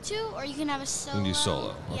there's only two, or you can have a solo. You can do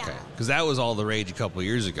solo, Yeah. okay. Because that was all the rage a couple of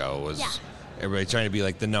years ago. Was everybody trying to be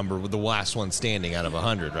like the last one standing out of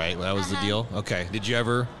 100, right? That was the deal. Okay. Did you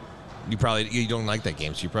ever? You don't like that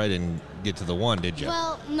game, so you probably didn't get to the one, did you?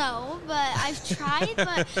 Well, no, but I've tried,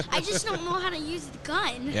 but I just don't know how to use the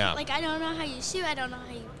gun. Yeah. Like I don't know how you shoot. I don't know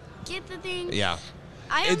how you get the thing. Yeah.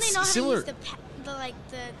 I only know how similar. to use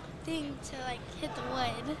the thing to like hit the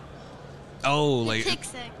wood. Oh, The like kick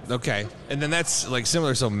stick. okay, and then that's like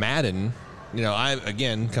similar. So Madden, I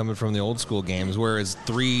again coming from the old school games, where it's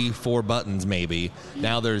 3-4 buttons maybe.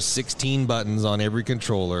 Now there's 16 buttons on every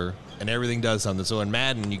controller, and everything does something. So in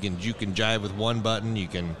Madden, you can jive with one button, you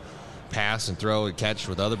can pass and throw and catch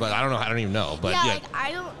with other buttons. I don't even know, but yeah.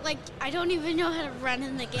 I don't even know how to run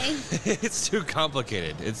in the game. It's too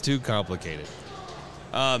complicated.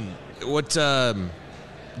 What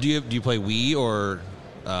do you play Wii or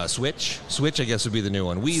Switch? Switch, I guess, would be the new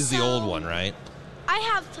one. Wii's the old one, right? I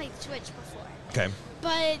have played Switch before. Okay.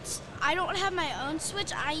 But I don't have my own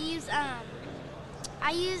Switch. I used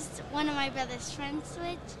one of my brother's friend's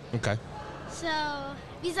Switch. Okay. So,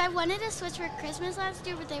 because I wanted a Switch for Christmas last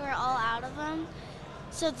year, but they were all out of them.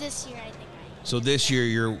 So this year, I think So this year,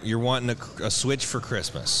 you're wanting a Switch for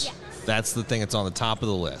Christmas. Yes. That's the thing that's on the top of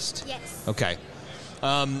the list. Yes. Okay.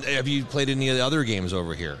 Have you played any of the other games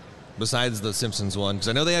over here besides the Simpsons one? Because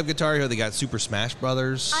I know they have Guitar Hero. They got Super Smash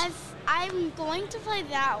Brothers. I'm going to play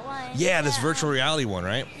that one. Yeah, this virtual reality one,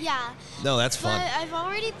 right? Yeah. No, that's fun. But I've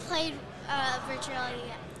already played virtual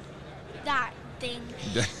reality. thing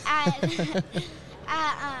at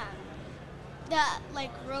the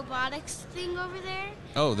like robotics thing over there.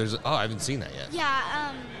 Oh, I haven't seen that yet.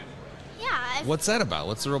 Yeah, What's that about?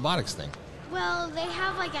 What's the robotics thing? Well, they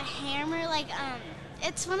have like a hammer, like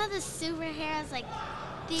it's one of the superheroes, like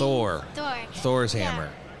Thor's hammer.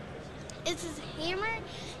 It's his hammer,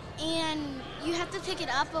 and you have to pick it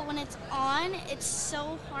up, but when it's on, it's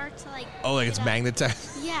so hard to like. Oh, like it's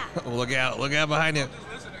magnetized. Yeah. Look out behind you.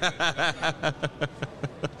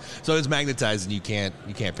 So it's magnetized, and you can't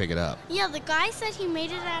pick it up. Yeah, the guy said he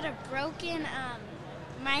made it out of broken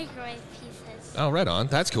microwave pieces. Oh, right on.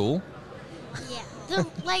 That's cool. Yeah.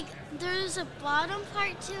 There's a bottom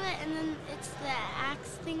part to it, and then it's the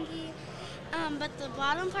axe thingy. But the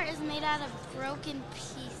bottom part is made out of broken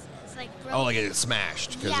pieces. Like it's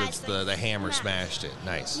smashed because yeah, it's the hammer smashed it.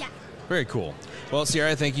 Nice. Yeah. Very cool. Well,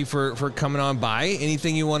 Sierra, thank you for coming on by.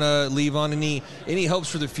 Anything you want to leave on? Any hopes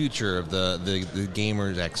for the future of the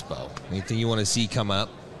Gamers Expo? Anything you want to see come up?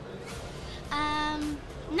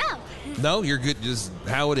 No. No, you're good. Just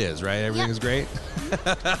how it is, right? Everything is great.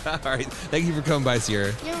 All right. Thank you for coming by,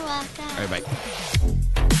 Sierra. You're welcome. All right, bye.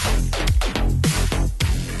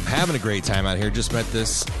 Having a great time out here. Just met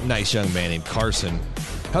this nice young man named Carson.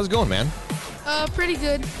 How's it going, man? Pretty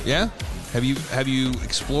good. Yeah? Have you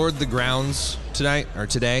explored the grounds tonight or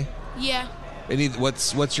today? Yeah.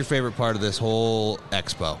 What's your favorite part of this whole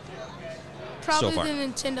expo? Probably so far? the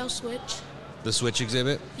Nintendo Switch. The Switch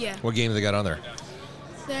exhibit? Yeah. What game have they got on there?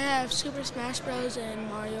 They have Super Smash Bros. And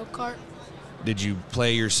Mario Kart. Did you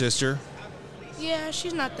play your sister? Yeah,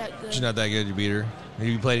 she's not that good. She's not that good. You beat her. Have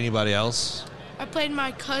you played anybody else? I played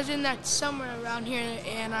my cousin that's somewhere around here,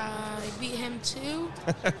 and I beat him too.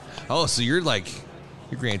 Oh, so you're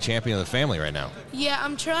grand champion of the family right now. Yeah,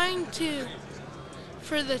 I'm trying to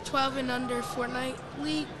for the 12 and under Fortnite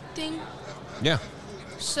League thing. Yeah.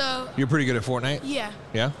 So you're pretty good at Fortnite? Yeah.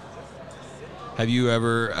 Yeah? Have you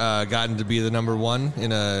ever gotten to be the number one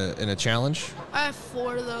in a challenge? I have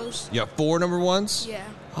 4 of those. You have 4 number ones? Yeah.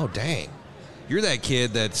 Oh, dang. You're that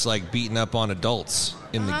kid that's like beating up on adults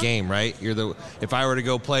in the game, right? If I were to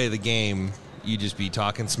go play the game, you'd just be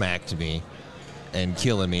talking smack to me and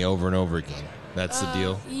killing me over and over again. That's the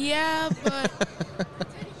deal? Yeah, but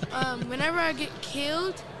whenever I get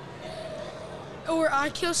killed or I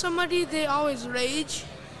kill somebody, they always rage.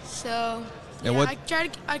 So yeah,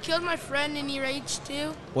 I killed my friend and he raged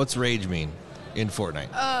too. What's rage mean in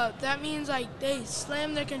Fortnite? That means like they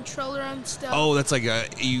slam their controller on stuff. Oh, that's like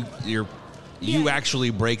you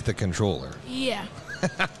actually break the controller. Yeah.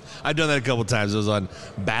 I've done that a couple times. It was on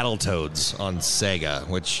Battletoads on Sega,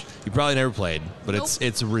 which you probably never played, but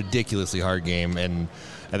it's a ridiculously hard game, and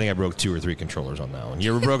I think I broke 2 or 3 controllers on that one.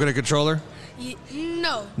 You ever broken a controller?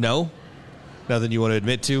 No. No? Nothing you want to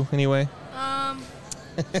admit to, anyway? I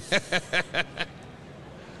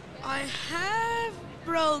have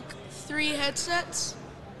broke 3 headsets.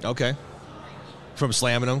 Okay. From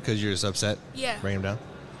slamming them because you're just upset? Yeah. Bring them down?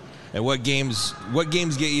 And what games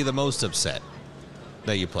get you the most upset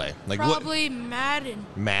that you play? Like probably Madden.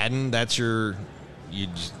 Madden, that's you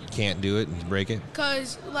just can't do it and break it?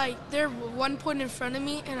 Because, like, they're 1 point in front of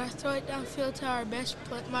me, and I throw it downfield to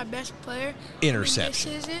my best player.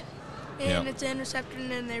 Interception. He misses it, and it's an interception,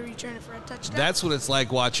 and then they return it for a touchdown. That's what it's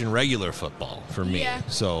like watching regular football for me. Yeah.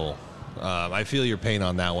 So I feel your pain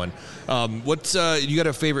on that one. What's you got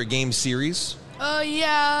a favorite game series?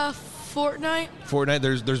 Yeah, Fortnite. Fortnite?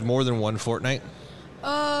 There's more than one Fortnite?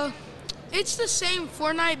 It's the same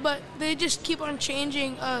Fortnite, but they just keep on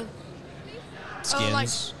changing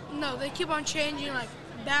skins? They keep on changing like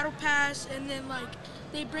Battle Pass, and then like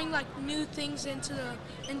they bring like new things into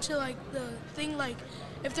like the thing. Like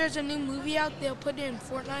if there's a new movie out, they'll put it in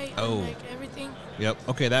Fortnite and like everything. Yep.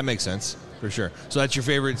 Okay, that makes sense for sure. So that's your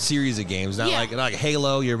favorite series of games, not like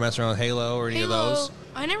Halo. You're messing around with Halo or any of those?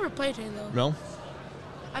 I never played Halo. No.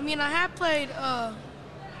 I mean, I have played,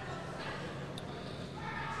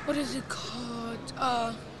 what is it called?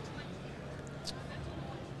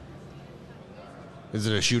 Is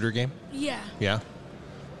it a shooter game? Yeah. Yeah?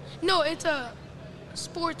 No, it's a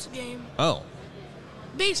sports game. Oh.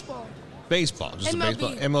 Baseball. Baseball. Just MLB. a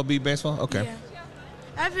baseball? MLB baseball? Okay. Yeah.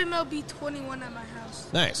 I have MLB 21 at my house.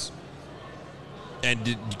 Nice. And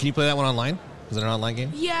can you play that one online? Is it an online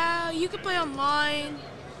game? Yeah, you can play online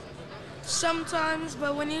sometimes,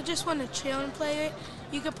 but when you just want to chill and play it,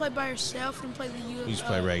 you can play by yourself and play the You just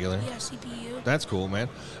play regular? Yeah, CPU. That's cool, man.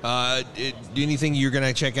 Anything you're going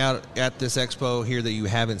to check out at this expo here that you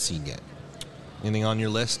haven't seen yet? Anything on your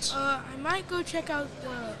list? I might go check out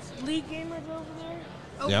the League Gamers over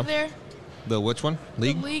there. There. The which one?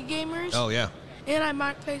 League? The League Gamers. Oh, yeah. And I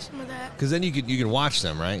might play some of that. Because then you can watch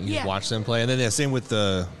them, right? You can watch them play. And then same with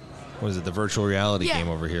the virtual reality game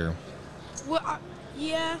over here. Well,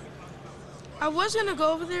 yeah. I was going to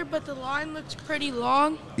go over there, but the line looks pretty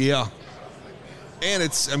long. Yeah.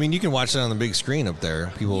 And you can watch that on the big screen up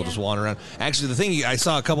there. People will just wander around. Actually, the thing, I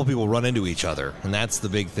saw a couple people run into each other, and that's the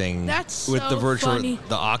big thing. That's with the funny.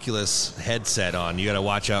 the Oculus headset on. You got to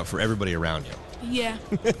watch out for everybody around you. Yeah.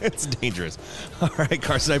 It's dangerous. All right,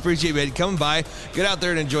 Carson, I appreciate you coming by. Get out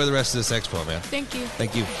there and enjoy the rest of this expo, man. Thank you.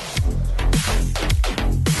 Thank you.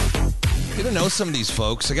 Get to know some of these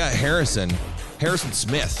folks. I got Harrison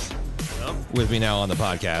Smith with me now on the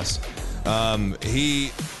podcast.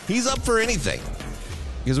 He's up for anything.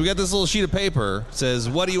 Because we got this little sheet of paper says,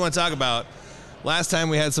 what do you want to talk about? Last time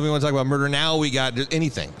we had somebody want to talk about murder. Now we got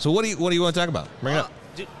anything. So what do you want to talk about? Bring it up.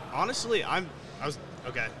 Dude, honestly, I was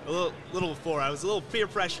okay. A little before, I was a little peer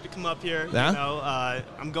pressure to come up here. Yeah? You know,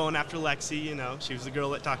 I'm going after Lexi. You know, she was the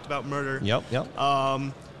girl that talked about murder. Yep.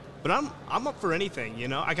 But I'm up for anything. You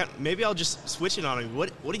know, maybe I'll just switch it on you.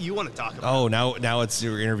 What do you want to talk about? Oh, now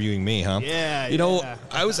you're interviewing me, huh? Yeah. You know,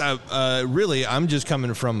 I was I'm just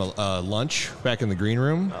coming from a lunch back in the green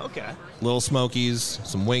room. Okay. Little Smokies,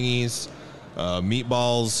 some wingies,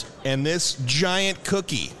 meatballs, and this giant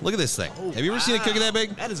cookie. Look at this thing. Oh, Have you ever seen a cookie that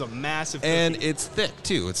big? That is a massive cookie. And it's thick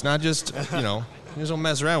too. It's not just you just don't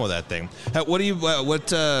mess around with that thing. What have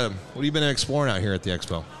you been exploring out here at the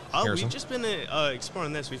expo? We've just been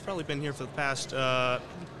exploring this. We've probably been here for the past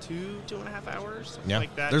 2.5 hours, something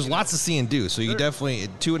like that. There's lots to see and do, so you definitely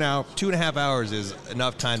 2.5 hours is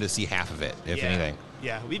enough time to see half of it, if anything.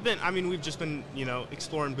 Yeah, we've just been,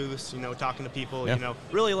 exploring booths, talking to people,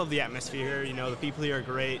 really love the atmosphere here. The people here are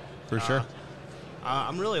great. For sure.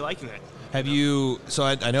 I'm really liking it. Have you, so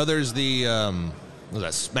I know there's was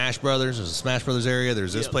that Smash Brothers? There's a Smash Brothers area.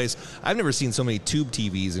 There's this place. I've never seen so many tube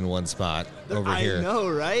TVs in one spot over here. I know,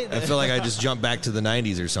 right? I feel like I just jumped back to the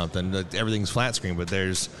 90s or something. Everything's flat screen, but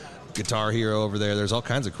there's Guitar Hero over there. There's all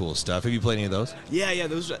kinds of cool stuff. Have you played any of those? Yeah.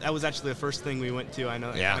 That was actually the first thing we went to. I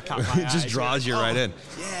know. Yeah. It caught my It just eyes. draws you right in.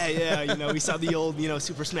 Yeah. We saw the old,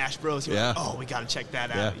 Super Smash Bros. Yeah. Like, oh, we got to check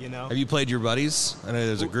that out, Have you played your buddies? I know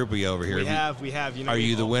there's a group of you over here. We have. Are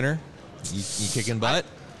you the winner? You kicking butt?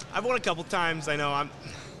 I've won a couple times. I know.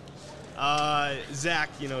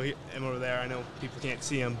 Zach, him over there. I know people can't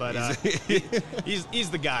see him, but he's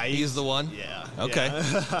the guy. He's the one? Yeah. Okay.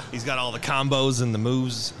 Yeah. He's got all the combos and the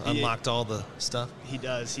moves, unlocked all the stuff. He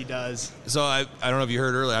does. So I don't know if you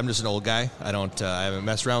heard earlier, I'm just an old guy. I haven't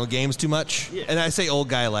messed around with games too much. Yeah. And I say old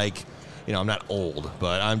guy like, I'm not old,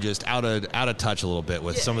 but I'm just out of touch a little bit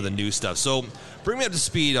with some of the new stuff. So bring me up to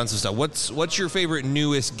speed on some stuff. What's your favorite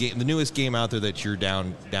newest game, the newest game out there that you're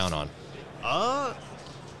down on?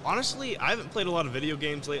 Honestly, I haven't played a lot of video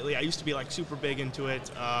games lately. I used to be super big into it.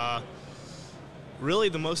 Really,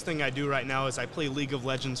 the most thing I do right now is I play League of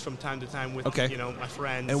Legends from time to time with my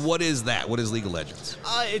friends. And what is that? What is League of Legends?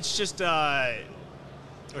 It's just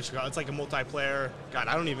it's like a multiplayer. God,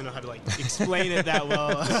 I don't even know how to explain it that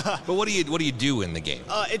well. But what do you do in the game?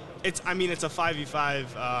 It's a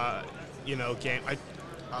 5v5 game.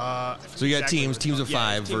 So you got teams of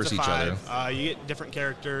five versus each other. You get different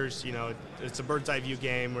characters. It's a bird's eye view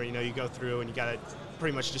game where you go through and you got to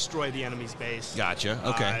pretty much destroy the enemy's base. Gotcha.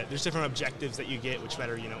 Okay. There's different objectives that you get, which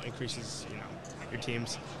better increases your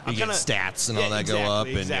teams. You get stats and all that go up.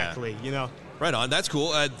 Exactly. Right on. That's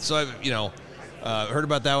cool. So I've heard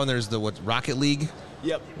about that one. There's the Rocket League.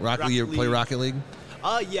 Yep. Rocket League. You ever play Rocket League?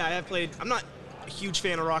 Yeah, I have played. I'm not a huge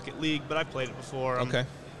fan of Rocket League, but I've played it before. Okay.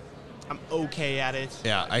 I'm okay at it.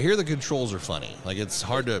 Yeah, I hear the controls are funny. It's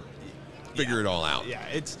hard to figure it all out. Yeah,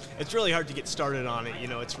 it's really hard to get started on it.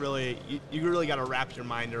 It's really you really got to wrap your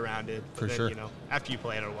mind around it. For sure. After you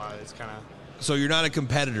play it a while, it's kind of. So you're not a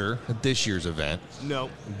competitor at this year's event. No.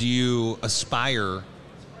 Do you aspire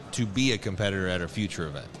to be a competitor at a future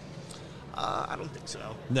event? I don't think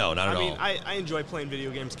so. No, not at all. I enjoy playing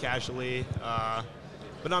video games casually,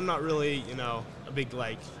 but I'm not really a big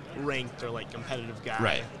ranked or competitive guy.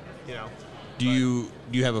 Right. Do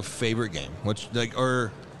you have a favorite game?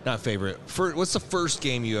 Or not favorite? What's the first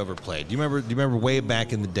game you ever played? Do you remember way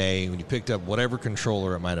back in the day when you picked up whatever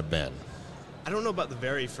controller it might have been? I don't know about the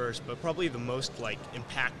very first, but probably the most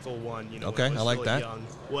impactful one. Okay, when I was I like really that. Young,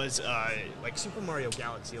 was Super Mario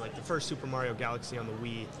Galaxy, the first Super Mario Galaxy on the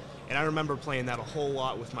Wii. And I remember playing that a whole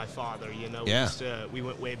lot with my father. Yeah. We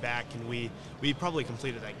went way back, and we probably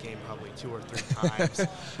completed that game 2 or 3 times.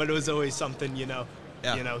 But it was always something,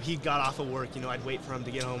 Yeah. He got off of work. I'd wait for him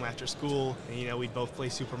to get home after school, and we'd both play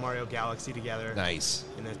Super Mario Galaxy together. Nice.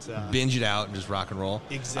 And it's binge it out and just rock and roll.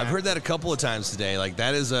 Exactly. I've heard that a couple of times today.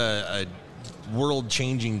 That is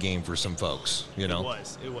world-changing game for some folks, you know?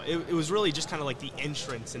 It was really just kind of like the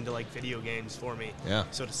entrance into like video games for me,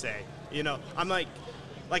 so to say. You know, I'm like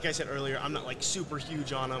I said earlier, I'm not like super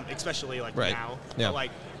huge on them, especially like now. Yeah. But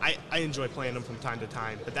like I enjoy playing them from time to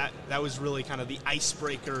time. But that was really kind of the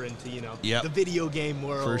icebreaker into, you know, the video game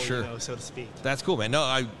world, for sure. You know, so to speak. That's cool, man.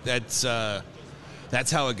 No, that's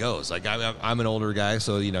how it goes. Like I'm an older guy,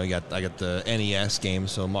 so you know, I got the NES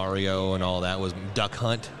games, so Mario and all that was Duck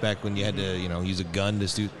Hunt back when you had to, you know, use a gun to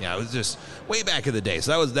shoot. Yeah, it was just way back in the day.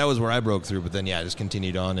 So that was where I broke through. But then I just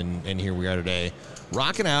continued on, and here we are today,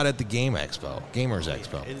 rocking out at the Gamers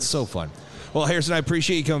Expo. It's so fun. Well, Harrison, I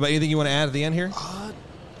appreciate you coming by. Anything you want to add at the end here?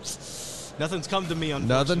 Nothing's come to me,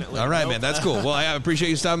 unfortunately. Nothing? All right, man. That's cool. Well, I appreciate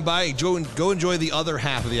you stopping by. Go enjoy the other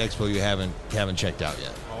half of the expo you haven't checked out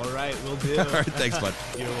yet. All right, we'll do. All right, thanks, bud.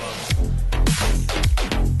 You're welcome.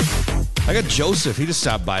 I got Joseph. He just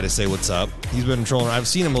stopped by to say what's up. He's been trolling. I've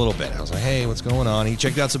seen him a little bit. I was like, hey, what's going on? He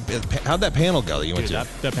checked out some. How'd that panel go that you went to?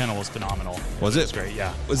 That panel was phenomenal. Was it? It was great,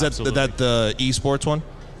 yeah. Was that the esports one?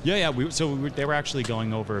 Yeah. They were actually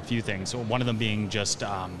going over a few things. So one of them being just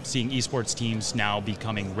seeing esports teams now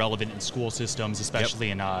becoming relevant in school systems, especially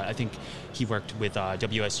in, I think he worked with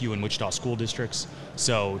WSU and Wichita school districts.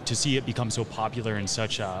 So to see it become so popular and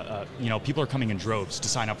such, people are coming in droves to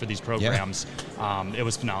sign up for these programs. Yeah. It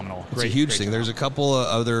was phenomenal. It's a huge thing. There's a couple of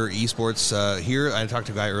other esports here. I talked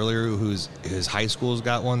to a guy earlier whose his high school's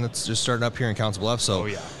got one that's just starting up here in Council Bluffs. So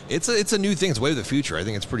it's a new thing. It's way of the future. I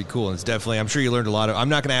think it's pretty cool. And it's definitely, I'm sure you learned a lot of, I'm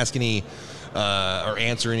not going to ask any or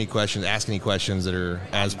answer any questions, ask any questions that are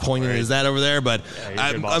as poignant as that over there, but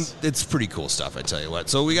it's pretty cool stuff, I tell you what.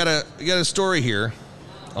 So we got a story here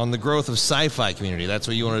on the growth of sci-fi community. That's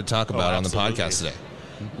what you wanted to talk about on the podcast today.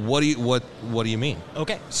 What do you mean?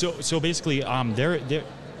 Okay, so basically, there,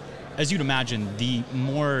 as you'd imagine, the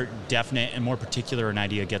more definite and more particular an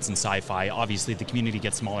idea gets in sci-fi, obviously the community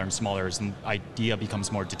gets smaller and smaller as the idea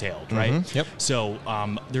becomes more detailed, right? Mm-hmm. Yep.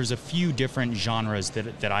 So there's a few different genres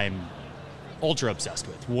that I am ultra obsessed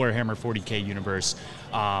with. Warhammer 40K universe.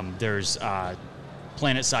 There's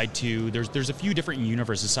PlanetSide 2. There's a few different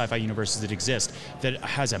universes, sci-fi universes that exist that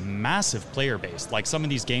has a massive player base. Like some of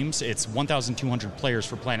these games, it's 1,200 players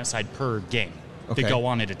for PlanetSide per game. Okay. That go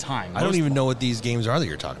on at a time. I don't even know what these games are that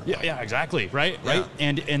you're talking about. Yeah, exactly. Right.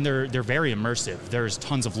 And they're very immersive. There's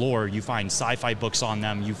tons of lore. You find sci-fi books on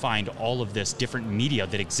them. You find all of this different media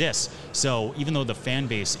that exists. So even though the fan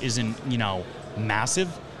base isn't, massive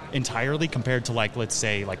entirely compared to, like, let's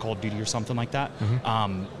say like Call of Duty or something like that,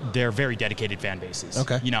 they're very dedicated fan bases.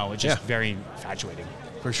 Okay. It's just very infatuating.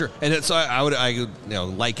 For sure. And so I would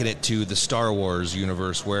liken it to the Star Wars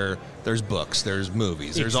universe where there's books, there's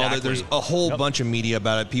movies, there's there's a whole bunch of media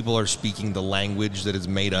about it. People are speaking the language that is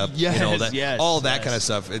made up. All that kind of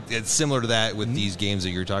stuff. It's similar to that with these games that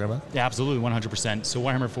you're talking about? Yeah, absolutely, 100%. So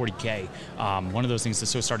Warhammer 40K, one of those things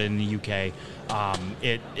that started in the UK,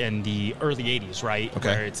 it in the early 80s, right?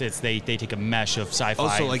 Okay. Where they take a mesh of sci-fi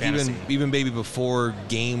also, and like fantasy. even maybe before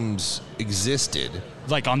games existed.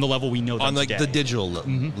 Like on the level we know them on like today. the digital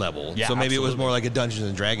level. Yeah, so maybe absolutely. it was more like a Dungeons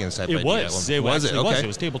and Dragons type idea. It was. Okay. It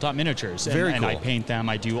was tabletop miniatures. Very and cool. I paint them.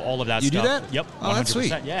 I do all of that you stuff. You do that? Yep. 100%. Oh, that's sweet.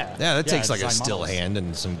 Yeah. Yeah, that takes like a design still models. hand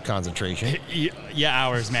and some concentration. Yeah,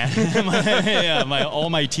 hours, man. All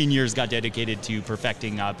my teen years got dedicated to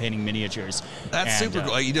perfecting painting miniatures. That's super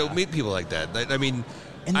cool. You don't meet people like that. I mean,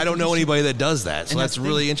 I don't know anybody that does that, so that's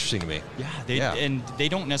really interesting to me. Yeah, and they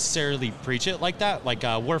don't necessarily preach it like that. Like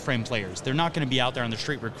Warframe players, they're not going to be out there on the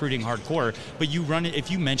street recruiting hardcore. But you run it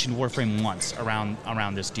if you mention Warframe once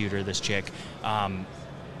around this dude or this chick,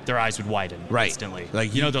 their eyes would widen instantly.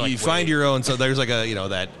 Like you find your own. So there's like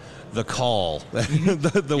a the call,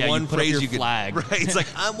 the one phrase you could flag. Right, it's like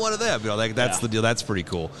I'm one of them. That's the deal. That's pretty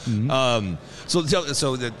cool.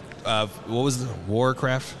 What was the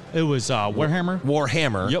Warcraft? It was Warhammer.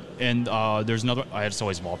 Warhammer. Yep. And there's another. It's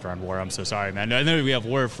always evolved around War. I'm so sorry, man. And then we have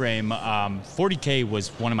Warframe. 40K was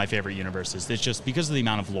one of my favorite universes. It's just because of the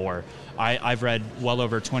amount of lore. I've read well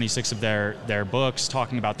over 26 of their books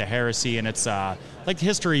talking about the heresy, and it's like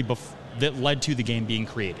history that led to the game being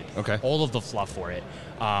created. Okay. All of the fluff for it.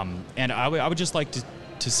 And I would just like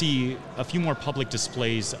to see a few more public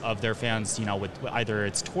displays of their fans, with either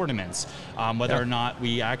it's tournaments, whether or not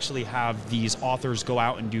we actually have these authors go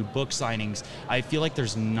out and do book signings. I feel like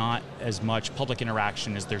there's not as much public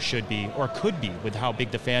interaction as there should be or could be with how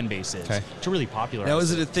big the fan base is to really popularize. Now,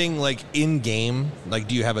 is it a thing like in game? Like,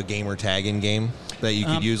 do you have a gamer tag in game that you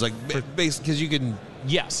could use? Like, because you can.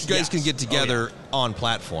 Yes. You guys can get together on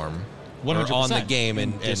platform. on the game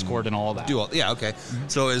and Discord and all that. Okay.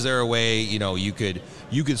 So is there a way you could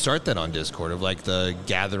start that on Discord of like the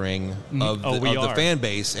gathering of the fan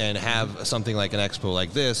base and have something like an expo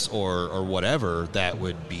like this or whatever that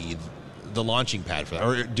would be the launching pad for that?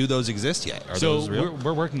 Or do those exist yet? Are those real?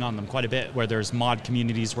 We're working on them quite a bit, where there's mod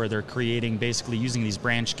communities where they're creating, basically using these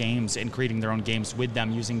branch games and creating their own games with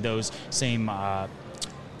them, using those same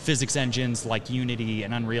physics engines like Unity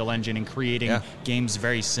and Unreal Engine, and creating games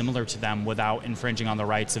very similar to them without infringing on the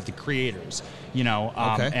rights of the creators.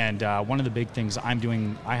 And one of the big things I'm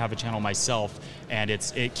doing, I have a channel myself, and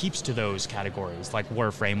it keeps to those categories like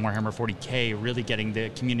Warframe, Warhammer 40K, really getting the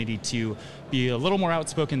community to be a little more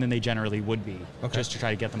outspoken than they generally would be, just to try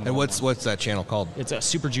to get them. And what's that channel called? It's a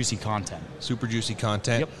Super Juicy Content. Super Juicy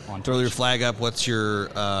Content. Yep. On Throw Twitch. your flag up. What's your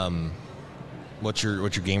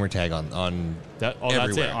gamer tag on that? Everywhere.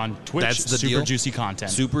 That's it on Twitch. That's the Super deal? Juicy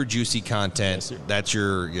Content. Super Juicy Content. Yes, That's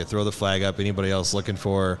you throw the flag up. Anybody else looking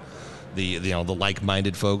for the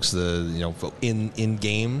like-minded folks, in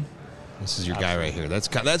game? This is your guy right here.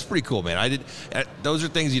 That's pretty cool, man. Those are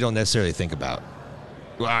things you don't necessarily think about.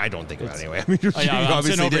 Well, I don't think about it anyway. I mean, I'm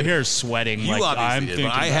sitting over here sweating. You obviously did,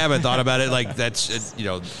 but I haven't thought about it. Like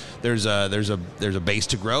there's a base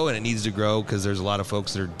to grow, and it needs to grow because there's a lot of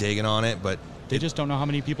folks that are digging on it, but they just don't know how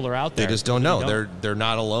many people are out there. They just don't know. They're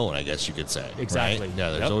not alone, I guess you could say. Exactly. Right?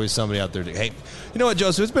 Yeah, there's always somebody out there. Hey, you know what,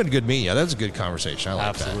 Joseph? It's been good meeting you. That's a good conversation. I like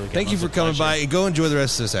Absolutely. that. Thank you for coming by, and go enjoy the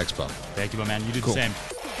rest of this expo. Thank you, my man. You do Cool. the same.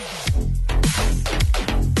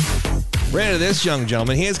 Ran into this young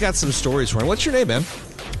gentleman. He has got some stories for him. What's your name, man?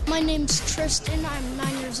 My name's Tristan. I'm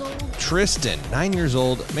 9 years old. Tristan, 9 years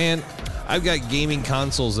old. Man, I've got gaming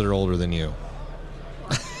consoles that are older than you.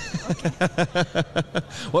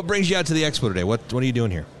 What brings you out to the expo today? What are you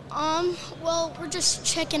doing here? Well, we're just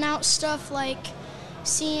checking out stuff, like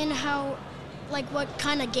seeing how, like what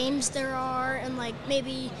kind of games there are, and like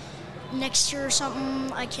maybe next year or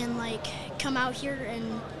something I can like come out here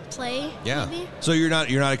and play. Yeah. Maybe. So you're not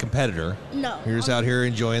a competitor. No. You're just out here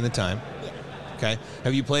enjoying the time. Yeah. Okay.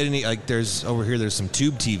 Have you played any, like there's some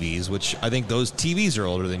Tube TVs, which I think those TVs are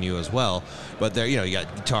older than you as well. But there, you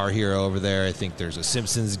got Guitar Hero over there. I think there's a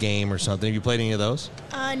Simpsons game or something. Have you played any of those?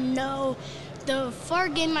 No. The far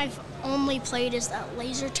game I've only played is that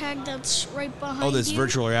laser tag that's right behind you. Oh, this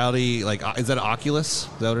virtual reality, like, is that an Oculus? Is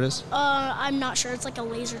that what it is? I'm not sure. It's like a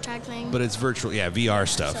laser tag thing. But it's virtual, VR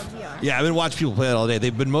stuff. So VR. Yeah, I've been watching people play that all day.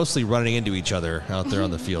 They've been mostly running into each other out there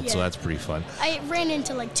on the field, so that's pretty fun. I ran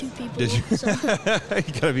into like 2 people. Did you? So.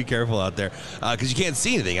 You gotta be careful out there because you can't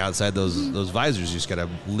see anything outside those visors. You just gotta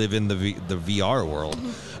live in the VR world.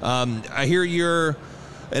 I hear you're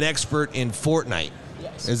an expert in Fortnite.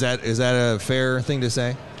 Yes. Is that a fair thing to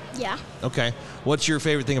say? Yeah. Okay. What's your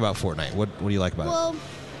favorite thing about Fortnite? What do you like about it? Well,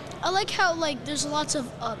 I like how like there's lots of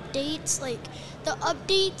updates. Like the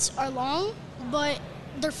updates are long, but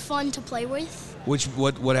they're fun to play with.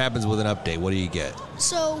 What happens with an update? What do you get?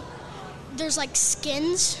 So there's like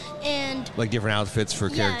skins and like different outfits for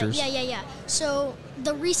characters? Yeah. So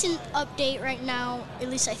the recent update right now, at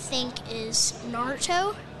least I think, is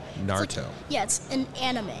Naruto. Naruto. It's an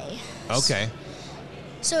anime. Okay.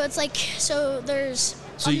 So it's like there's.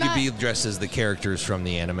 So you could be dressed as the characters from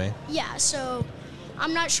the anime? Yeah, so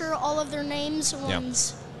I'm not sure all of their names.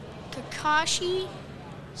 One's Kakashi,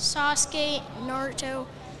 Sasuke, Naruto.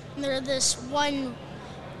 And there's this one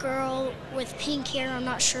girl with pink hair. I'm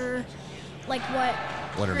not sure like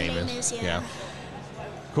what her name is. Yeah.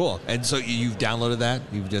 Cool. And so you've downloaded that?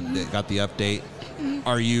 You've got the update.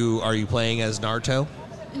 Are you playing as Naruto?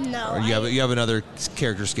 No. Or you have another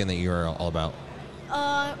character skin that you're all about?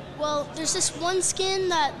 Well, there's this one skin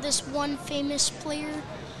that this one famous player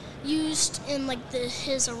used in like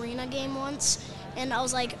his arena game once, and I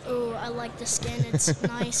was like, oh, I like this skin. It's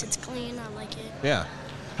nice. It's clean. I like it. Yeah.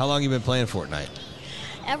 How long have you been playing Fortnite?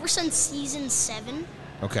 Ever since season 7.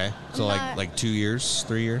 Okay. So like 2 years,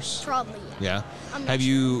 3 years? Probably. Yeah. Have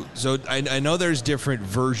you? So I know there's different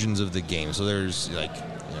versions of the game. So there's like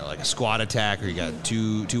a squad attack, or you got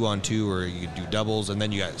 2-on-2, or you do doubles, and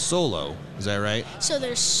then you got solo. Is that right? So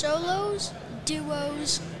there's solos,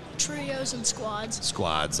 duos, trios, and squads.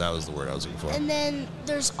 Squads. That was the word I was looking for. And then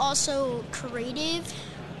there's also creative,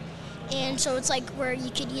 and so it's like where you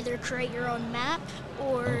could either create your own map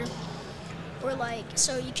or like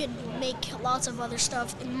so you could make lots of other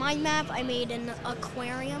stuff. In my map, I made an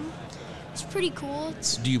aquarium. It's pretty cool.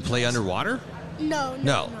 Do you play underwater? No.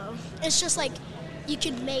 It's just like you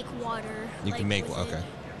can make water. You can make okay. It.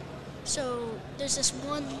 So there's this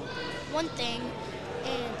one thing,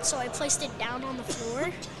 and so I placed it down on the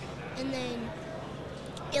floor, and then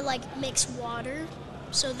it like makes water,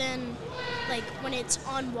 so then, like, when it's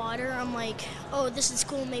on water, I'm like, oh, this is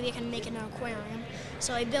cool. Maybe I can make an aquarium.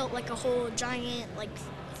 So I built, like, a whole giant, like,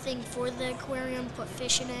 thing for the aquarium, put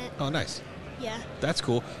fish in it. Oh, nice. Yeah. That's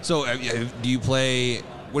cool. So do you play,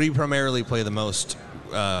 what do you primarily play the most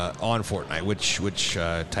on Fortnite? Which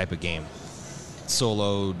type of game?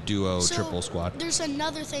 Solo, duo, triple, squad? There's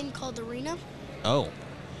another thing called Arena. Oh.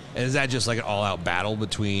 And is that just like an all-out battle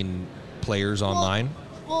between players online?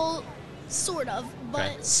 Well, sort of.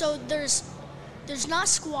 But Okay. so there's not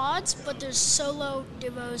squads, but there's solo,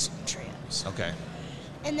 duos, and trios. Okay.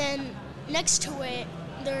 And then next to it,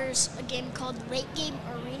 there's a game called Late Game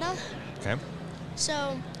Arena. Okay.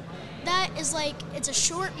 So that is like, it's a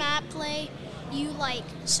short map play.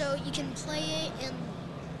 So you can play it, and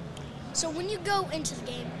so when you go into the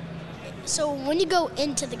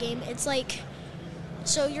game, it's like,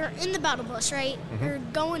 so you're in the battle bus, right? Mm-hmm. You're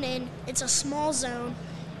going in, it's a small zone,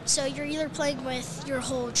 so you're either playing with your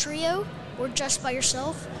whole trio or just by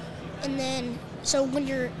yourself. And then, so when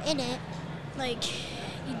you're in it, like,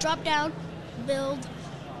 you drop down, build,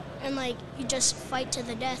 and like, you just fight to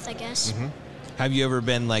the death, I guess. Mm-hmm. Have you ever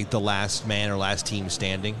been like the last man or last team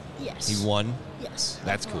standing? Yes. You won? Yes.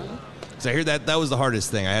 That's cool. So I hear that was the hardest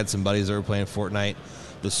thing. I had some buddies that were playing Fortnite,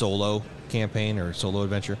 the solo campaign or solo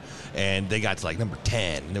adventure, and they got to like number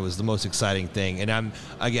 10, and it was the most exciting thing. And I'm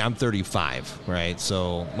 35, right?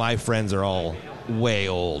 So my friends are all way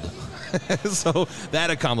old. So that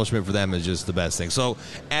accomplishment for them is just the best thing. So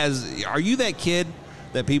are you that kid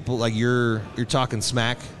that people like you're talking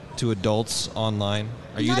smack to adults online?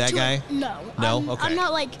 Are you that guy? No. No? Okay. I'm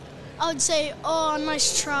not like, I would say, oh,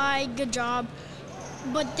 nice try, good job.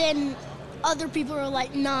 But then other people are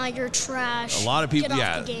like, nah, you're trash. A lot of people,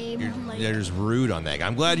 Get off the game. they're just rude on that guy.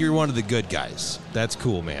 I'm glad you're one of the good guys. That's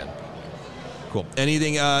cool, man. Cool.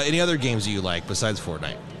 Any other games that you like besides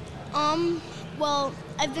Fortnite? Well,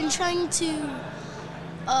 I've been trying to,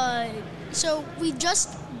 so we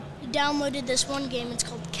just downloaded this one game. It's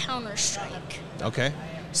called Counter-Strike. Okay.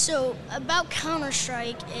 So about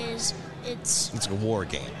Counter-Strike is it's a war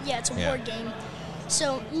game. Yeah, it's a war game.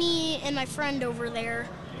 So me and my friend over there,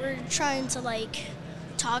 we're trying to like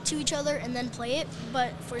talk to each other and then play it,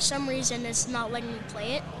 but for some reason it's not letting me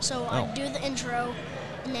play it. So I do the intro,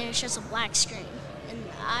 and then it's just a black screen, and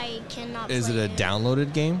I cannot play it. Is it a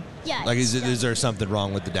downloaded game? Yeah. Like, is there something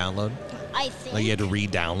wrong with the download? I think. Like you had to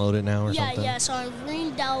re-download it now or something? Yeah, so I'm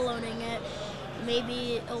re-downloading it.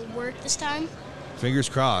 Maybe it'll work this time. Fingers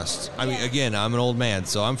crossed. I mean, again, I'm an old man,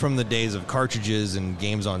 so I'm from the days of cartridges and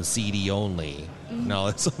games on CD only. Mm-hmm. No,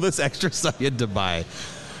 it's all this extra stuff you had to buy.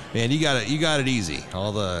 Man, you got it easy.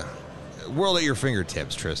 All the world at your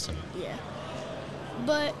fingertips, Tristan. Yeah.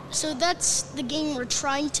 But, so that's the game we're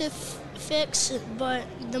trying to fix, but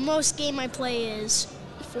the most game I play is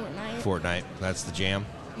Fortnite. That's the jam.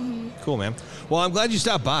 Mm-hmm. Cool, man. Well, I'm glad you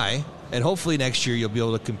stopped by, and hopefully next year you'll be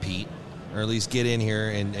able to compete, or at least get in here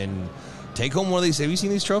and take home one of these. Have you seen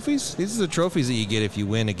these trophies? These are the trophies that you get if you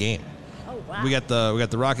win a game. Oh, wow. We got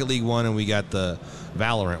the Rocket League one, and we got the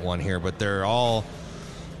Valorant one here, but they're all,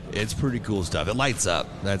 it's pretty cool stuff. It lights up.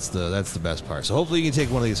 That's the best part. So hopefully you can take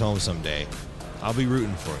one of these home someday. I'll be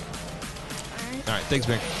rooting for you. All right, thanks,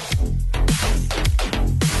 Mick.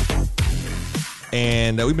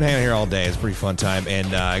 And we've been hanging here all day. It's a pretty fun time.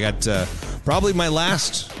 And I got probably my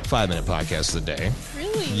last 5-minute podcast of the day.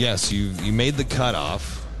 Really? Yes, you made the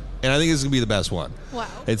cutoff. And I think this is going to be the best one. Wow.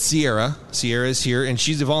 It's Sierra. Sierra is here, and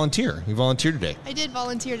she's a volunteer. You volunteered today. I did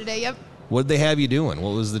volunteer today, yep. What did they have you doing?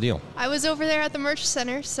 What was the deal? I was over there at the merch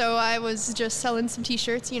center, so I was just selling some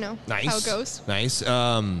T-shirts, you know, Nice. how it goes. Nice.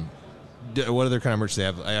 What other kind of merch do they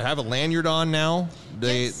have? I have a lanyard on now.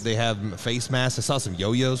 They have face masks. I saw some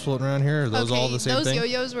yo-yos floating around here. Are those all the same thing?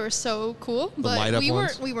 Those yo-yos were so cool, The but light-up we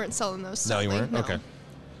ones? weren't selling those. No, you sadly, weren't? no. Okay.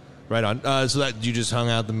 Right on. So that you just hung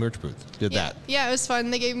out at the merch booth. Did that. Yeah, it was fun.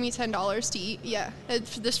 They gave me $10 to eat. Yeah.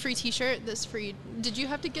 This free T-shirt, this free... Did you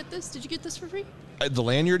have to get this? Did you get this for free? The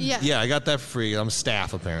lanyard? Yeah. I got that for free. I'm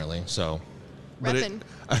staff, apparently, so... Reppin'.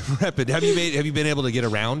 Reppin'. Have you been able to get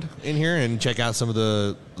around in here and check out some of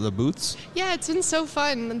the booths? Yeah, it's been so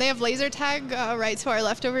fun. They have laser tag right to our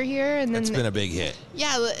left over here, and then It's been a big hit.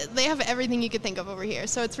 Yeah, they have everything you could think of over here,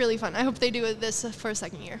 so it's really fun. I hope they do this for a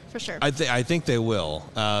second year, for sure. I think they will.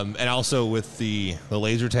 And also with the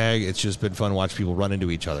laser tag, it's just been fun to watch people run into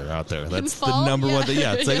each other out there. That's the number one thing.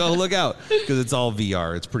 Yeah, it's like, oh, look out, because it's all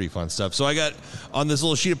VR. It's pretty fun stuff. So I got on this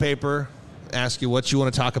little sheet of paper, ask you what you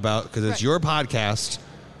want to talk about, because it's your podcast.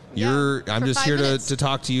 I'm just here to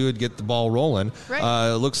talk to you and get the ball rolling.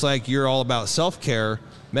 Right. It looks like you're all about self-care,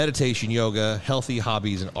 meditation, yoga, healthy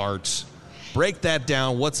hobbies, and arts. Break that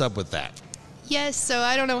down. What's up with that? Yes, so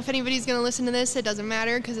I don't know if anybody's going to listen to this. It doesn't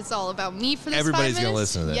matter because it's all about me for this Everybody's 5 minutes. Going to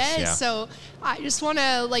listen to this. Yes, yeah. So I just want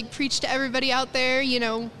to like preach to everybody out there. You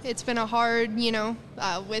know, it's been a hard,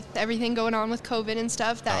 with everything going on with COVID and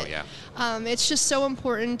stuff. That it's just so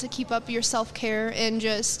important to keep up your self-care and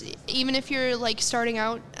just even if you're like starting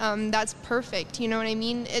out, that's perfect. You know what I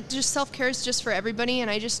mean? It just self-care is just for everybody, and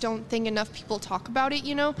I just don't think enough people talk about it.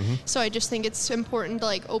 So I just think it's important to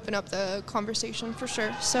like open up the conversation for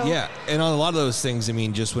sure. So yeah, and on a lot of those things, I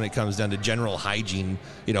mean, just when it comes down to general hygiene,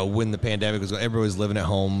 when the pandemic was, everybody was living at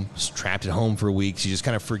home, trapped at home for weeks, you just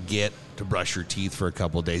kind of forget to brush your teeth for a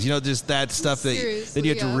couple of days. Just that stuff that you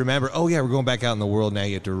have to remember. Oh yeah, we're going back out in the world now.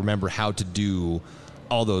 You have to remember how to do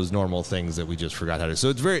all those normal things that we just forgot how to do. So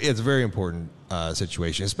it's a very important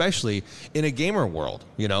situation, especially in a gamer world,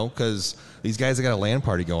 because these guys have got a LAN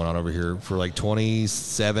party going on over here for like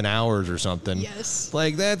 27 hours or something. Yes.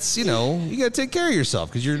 Like that's, you got to take care of yourself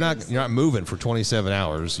because you're not moving for 27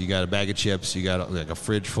 hours. You got a bag of chips. You got like a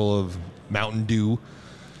fridge full of Mountain Dew.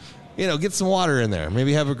 Get some water in there.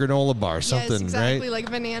 Maybe have a granola bar, something, yes, exactly, right? like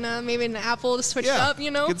a banana, maybe an apple to switch it up,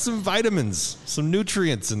 Get some vitamins, some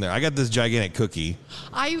nutrients in there. I got this gigantic cookie.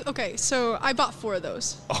 So I bought 4 of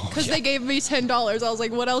those because they gave me $10. I was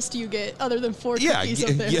like, what else do you get other than 4 cookies up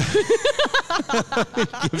there?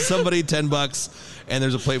 Give somebody $10 and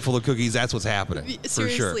there's a plate full of cookies. That's what's happening. Seriously, for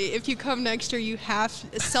sure. If you come next year, you have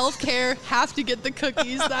self-care, have to get the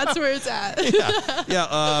cookies. That's where it's at.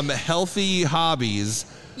 Healthy hobbies.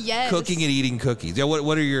 Yes. Cooking and eating cookies. Yeah,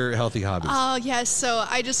 what are your healthy hobbies? Oh, yes. So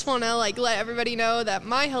I just want to let everybody know that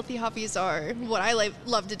my healthy hobbies are what I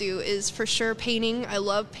love to do is for sure painting. I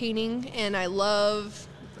love painting and I love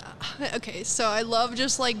so I love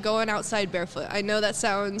just going outside barefoot. I know that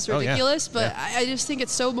sounds ridiculous, but I just think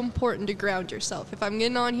it's so important to ground yourself. If I'm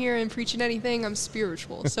getting on here and preaching anything, I'm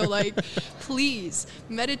spiritual. So please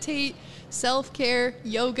meditate, self-care,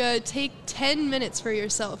 yoga, take 10 minutes for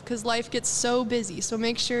yourself because life gets so busy. So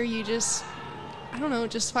make sure you just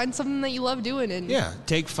find something that you love doing. And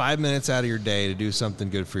take 5 minutes out of your day to do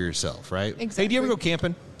something good for yourself, right? Exactly. Hey, do you ever go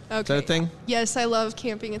camping? Okay. Is that a thing? Yes, I love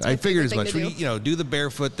camping. It's my I figured as favorite thing much. to do. Do the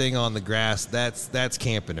barefoot thing on the grass. That's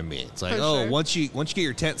camping to me. It's like, For sure. once you get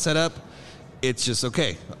your tent set up, it's just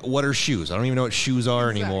okay. What are shoes? I don't even know what shoes are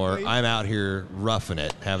anymore. I'm out here roughing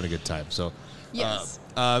it, having a good time. So, yes.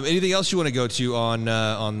 Anything else you want to go to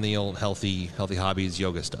on the old healthy hobbies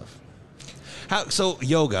yoga stuff? So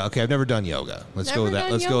yoga. Okay, I've never done yoga. Let's go with that.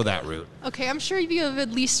 Let's go that route. Okay, I'm sure you have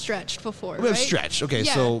at least stretched before. I've stretched. Okay,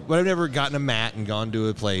 but I've never gotten a mat and gone to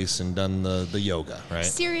a place and done the yoga, right?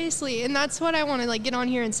 Seriously, and that's what I want to get on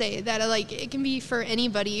here and say that it can be for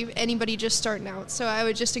anybody just starting out. So I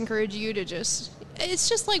would just encourage you to it's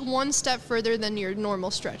just one step further than your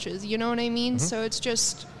normal stretches. You know what I mean? Mm-hmm. So it's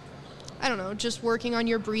just just working on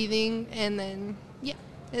your breathing and then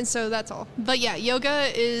and so that's all. But yoga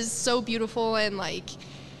is so beautiful and I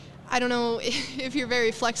don't know if you're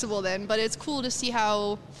very flexible then, but it's cool to see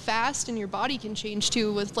how fast and your body can change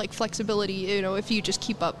too with flexibility, if you just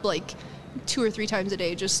keep up 2 or 3 times a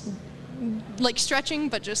day, just stretching,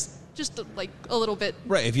 but just a little bit.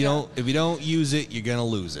 Right. If you don't use it, you're gonna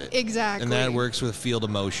lose it. Exactly. And that works with field of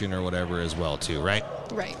motion or whatever as well too, right?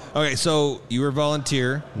 Right. Okay, so you were a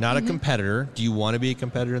volunteer, not a competitor. Do you want to be a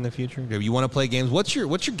competitor in the future? Do you want to play games? What's your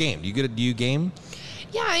game? Do you game?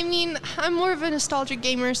 Yeah, I mean, I'm more of a nostalgic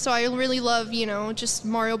gamer, so I really love, just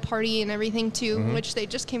Mario Party and everything too, which they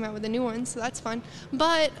just came out with a new one, so that's fun.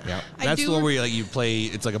 But that's the one where you play.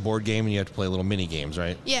 It's like a board game, and you have to play little mini games,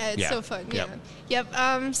 right? Yeah, it's so fun.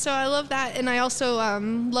 Yep. So I love that, and I also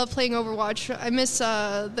love playing Overwatch. I miss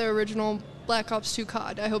the original Black Ops 2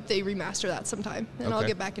 COD. I hope they remaster that sometime, and I'll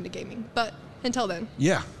get back into gaming. But until then.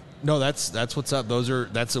 Yeah. No, that's what's up.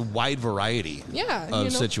 That's a wide variety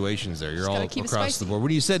of situations there. You're all across the board.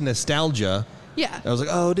 When you said nostalgia, I was like,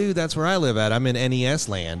 oh, dude, that's where I live at. I'm in NES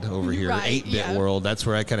land over here, 8-bit world. That's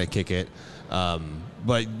where I kind of kick it.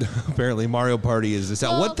 But apparently Mario Party is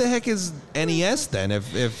nostalgia. What the heck is NES then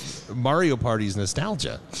if Mario Party is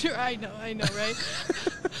nostalgia? Sure, I know, right?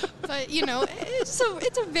 But, it's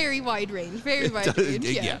a very wide range,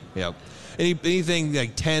 Yeah. Anything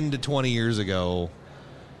 10 to 20 years ago,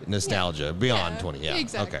 nostalgia beyond 20.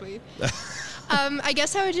 Exactly. Okay. I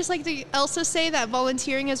guess I would just like to also say that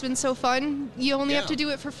volunteering has been so fun. You only have to do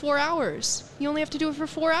it for 4 hours.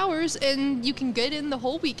 And you can get in the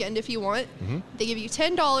whole weekend if you want. They give you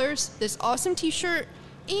 $10, this awesome t-shirt,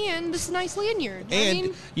 and this nice lanyard.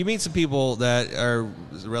 And you meet some people that are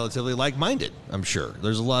relatively like-minded, I'm sure.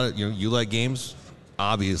 There's a lot of, you like games.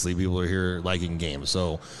 Obviously, people are here liking games.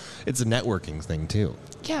 So it's a networking thing, too.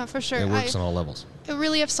 Yeah, for sure. It works on all levels.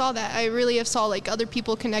 really have saw that. I really have saw like other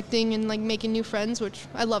people connecting and like making new friends, which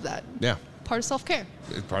I love that. Yeah. Part of self-care.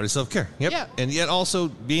 Part of self-care. Yep. Yeah. And yet also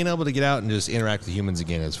being able to get out and just interact with humans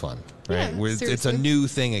again is fun, right? Yeah, it's a new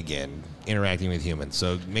thing again, interacting with humans.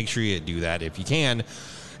 So make sure you do that if you can.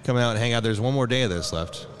 Come out and hang out. There's one more day of this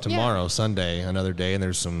left. Tomorrow, Sunday, another day, and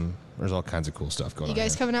there's all kinds of cool stuff going on. You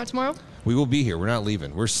guys coming out tomorrow? We will be here. We're not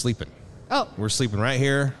leaving. We're sleeping. Oh. We're sleeping right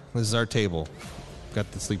here. This is our table. Got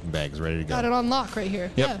the sleeping bags ready to go. Got it on lock right here.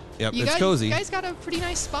 Yep. Yeah. Yep. It's cozy. You guys got a pretty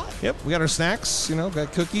nice spot. Yep. We got our snacks.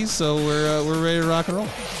 Got cookies, so we're ready to rock and roll.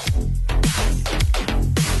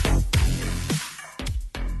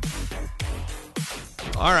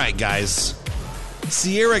 All right, guys.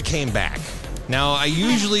 Sierra came back. Now, I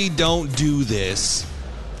usually don't do this,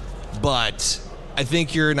 but I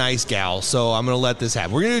think you're a nice gal, so I'm going to let this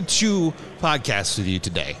happen. We're going to do 2 podcasts with you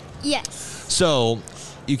today. Yes. So,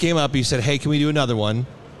 you came up, you said, hey, can we do another one?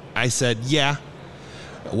 I said, yeah.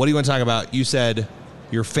 What do you want to talk about? You said,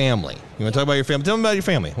 your family. You want to talk about your family? Tell me about your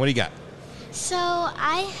family. What do you got? So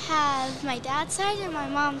I have my dad's side and my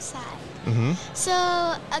mom's side. Mm-hmm.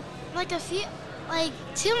 So,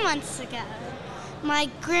 2 months ago, my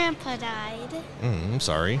grandpa died. I'm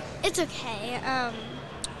sorry. It's okay.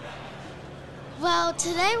 Well,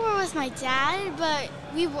 today we're with my dad, but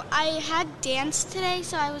I had dance today,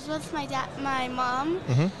 so I was with my mom.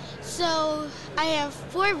 Mm-hmm. So I have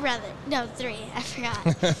 4 brothers. No, 3. I forgot.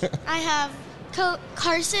 I have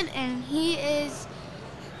Carson, and he is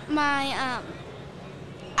my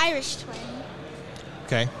Irish twin.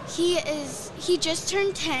 Okay. He just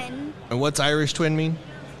turned 10. And what's Irish twin mean?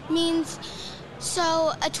 Means,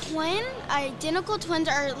 so a twin, identical twins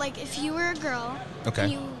are like if you were a girl. Okay.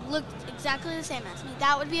 And you looked exactly the same as me.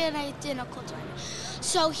 That would be an identical twin.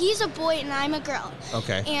 So he's a boy and I'm a girl.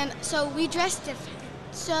 Okay. And so we dress different.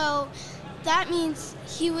 So that means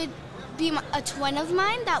he would be a twin of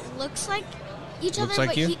mine that looks like each Looks other. like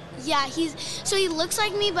but you? He looks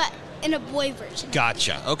like me, but in a boy version.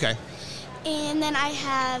 Gotcha. Okay. And then I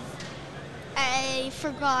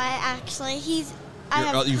forgot actually.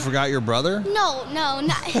 You forgot your brother? No,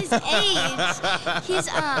 not his age. He's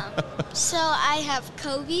So I have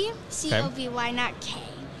Kobe, Coby, not K.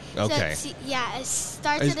 Okay. So, it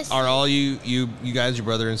starts with a C. Are all you guys, your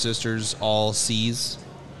brother and sisters, all C's?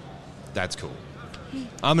 That's cool.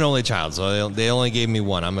 I'm an only child, so they only gave me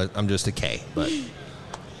one. I'm just a K, but.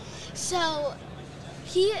 So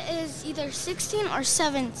he is either 16 or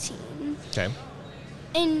 17. Okay.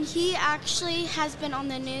 And he actually has been on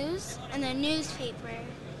the news and the newspaper.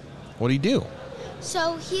 What do you do?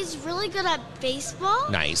 So he's really good at baseball.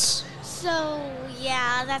 Nice. So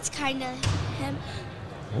yeah, that's kind of him.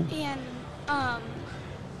 Ooh. And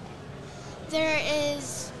there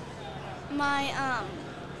is my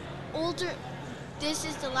older. This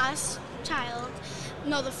is the last child.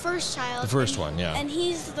 No, the first child. The first one, yeah. And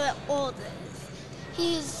he's the oldest.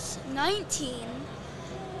 He's 19.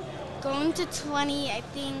 Going to 20, I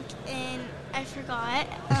think, and I forgot.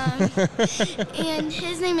 And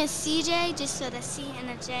his name is CJ, just with a C and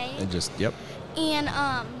a J. Yep. And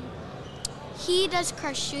he does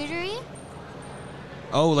charcuterie.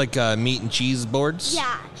 Oh, like meat and cheese boards?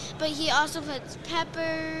 Yeah, but he also puts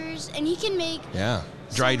peppers, and he can make... Yeah,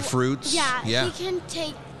 dried fruits. Yeah, he can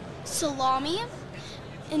take salami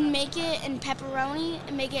and make it in pepperoni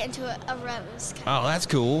and make it into a rose. Oh, that's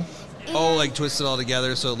cool. Like twist it all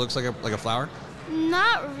together so it looks like a flower?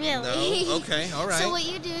 Not really. No? Okay, all right. So what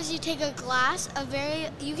you do is you take a glass,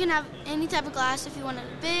 you can have any type of glass if you want it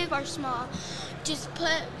big or small. Just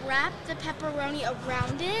wrap the pepperoni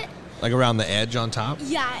around it. Like around the edge on top?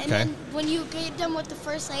 Yeah, and then when you get done with the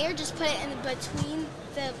first layer, just put it in between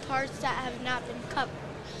the parts that have not been covered.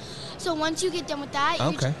 So once you get done with that,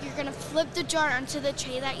 you're going to flip the jar onto the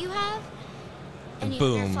tray that you have. And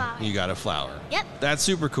boom, you got a flower. Yep. That's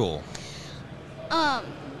super cool.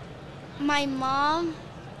 My mom,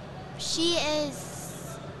 she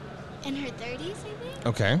is in her 30s, I think.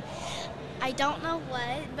 Okay. I don't know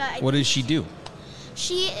what, but what does she do?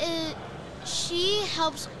 She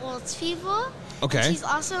helps old people. Okay. She's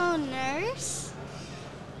also a nurse.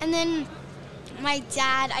 And then my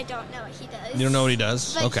dad, I don't know what he does. You don't know what he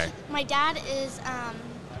does? But okay. My dad is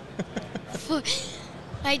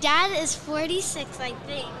my dad is 46, I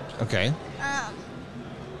think. Okay.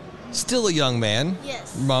 Still a young man.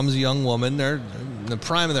 Yes. Mom's a young woman. They're in the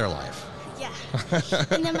prime of their life. Yeah.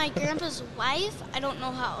 And then my grandpa's wife, I don't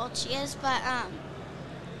know how old she is, but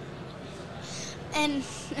and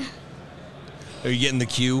are you getting the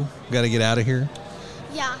cue? Got to get out of here?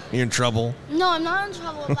 Yeah. You're in trouble? No, I'm not in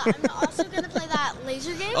trouble, but I'm also going to play that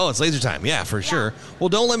laser game. Oh, it's laser time. Yeah, for sure. Well,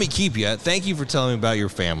 don't let me keep you. Thank you for telling me about your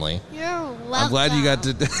family. You're I'm glad you got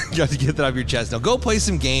to get that off your chest. Now go play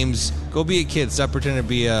some games. Go be a kid. Stop pretending to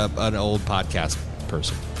be an old podcast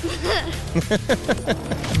person.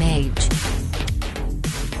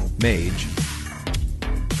 Mage.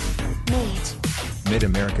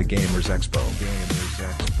 Mid-America Gamers Expo.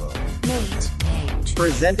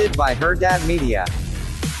 Presented by Her Dad Media.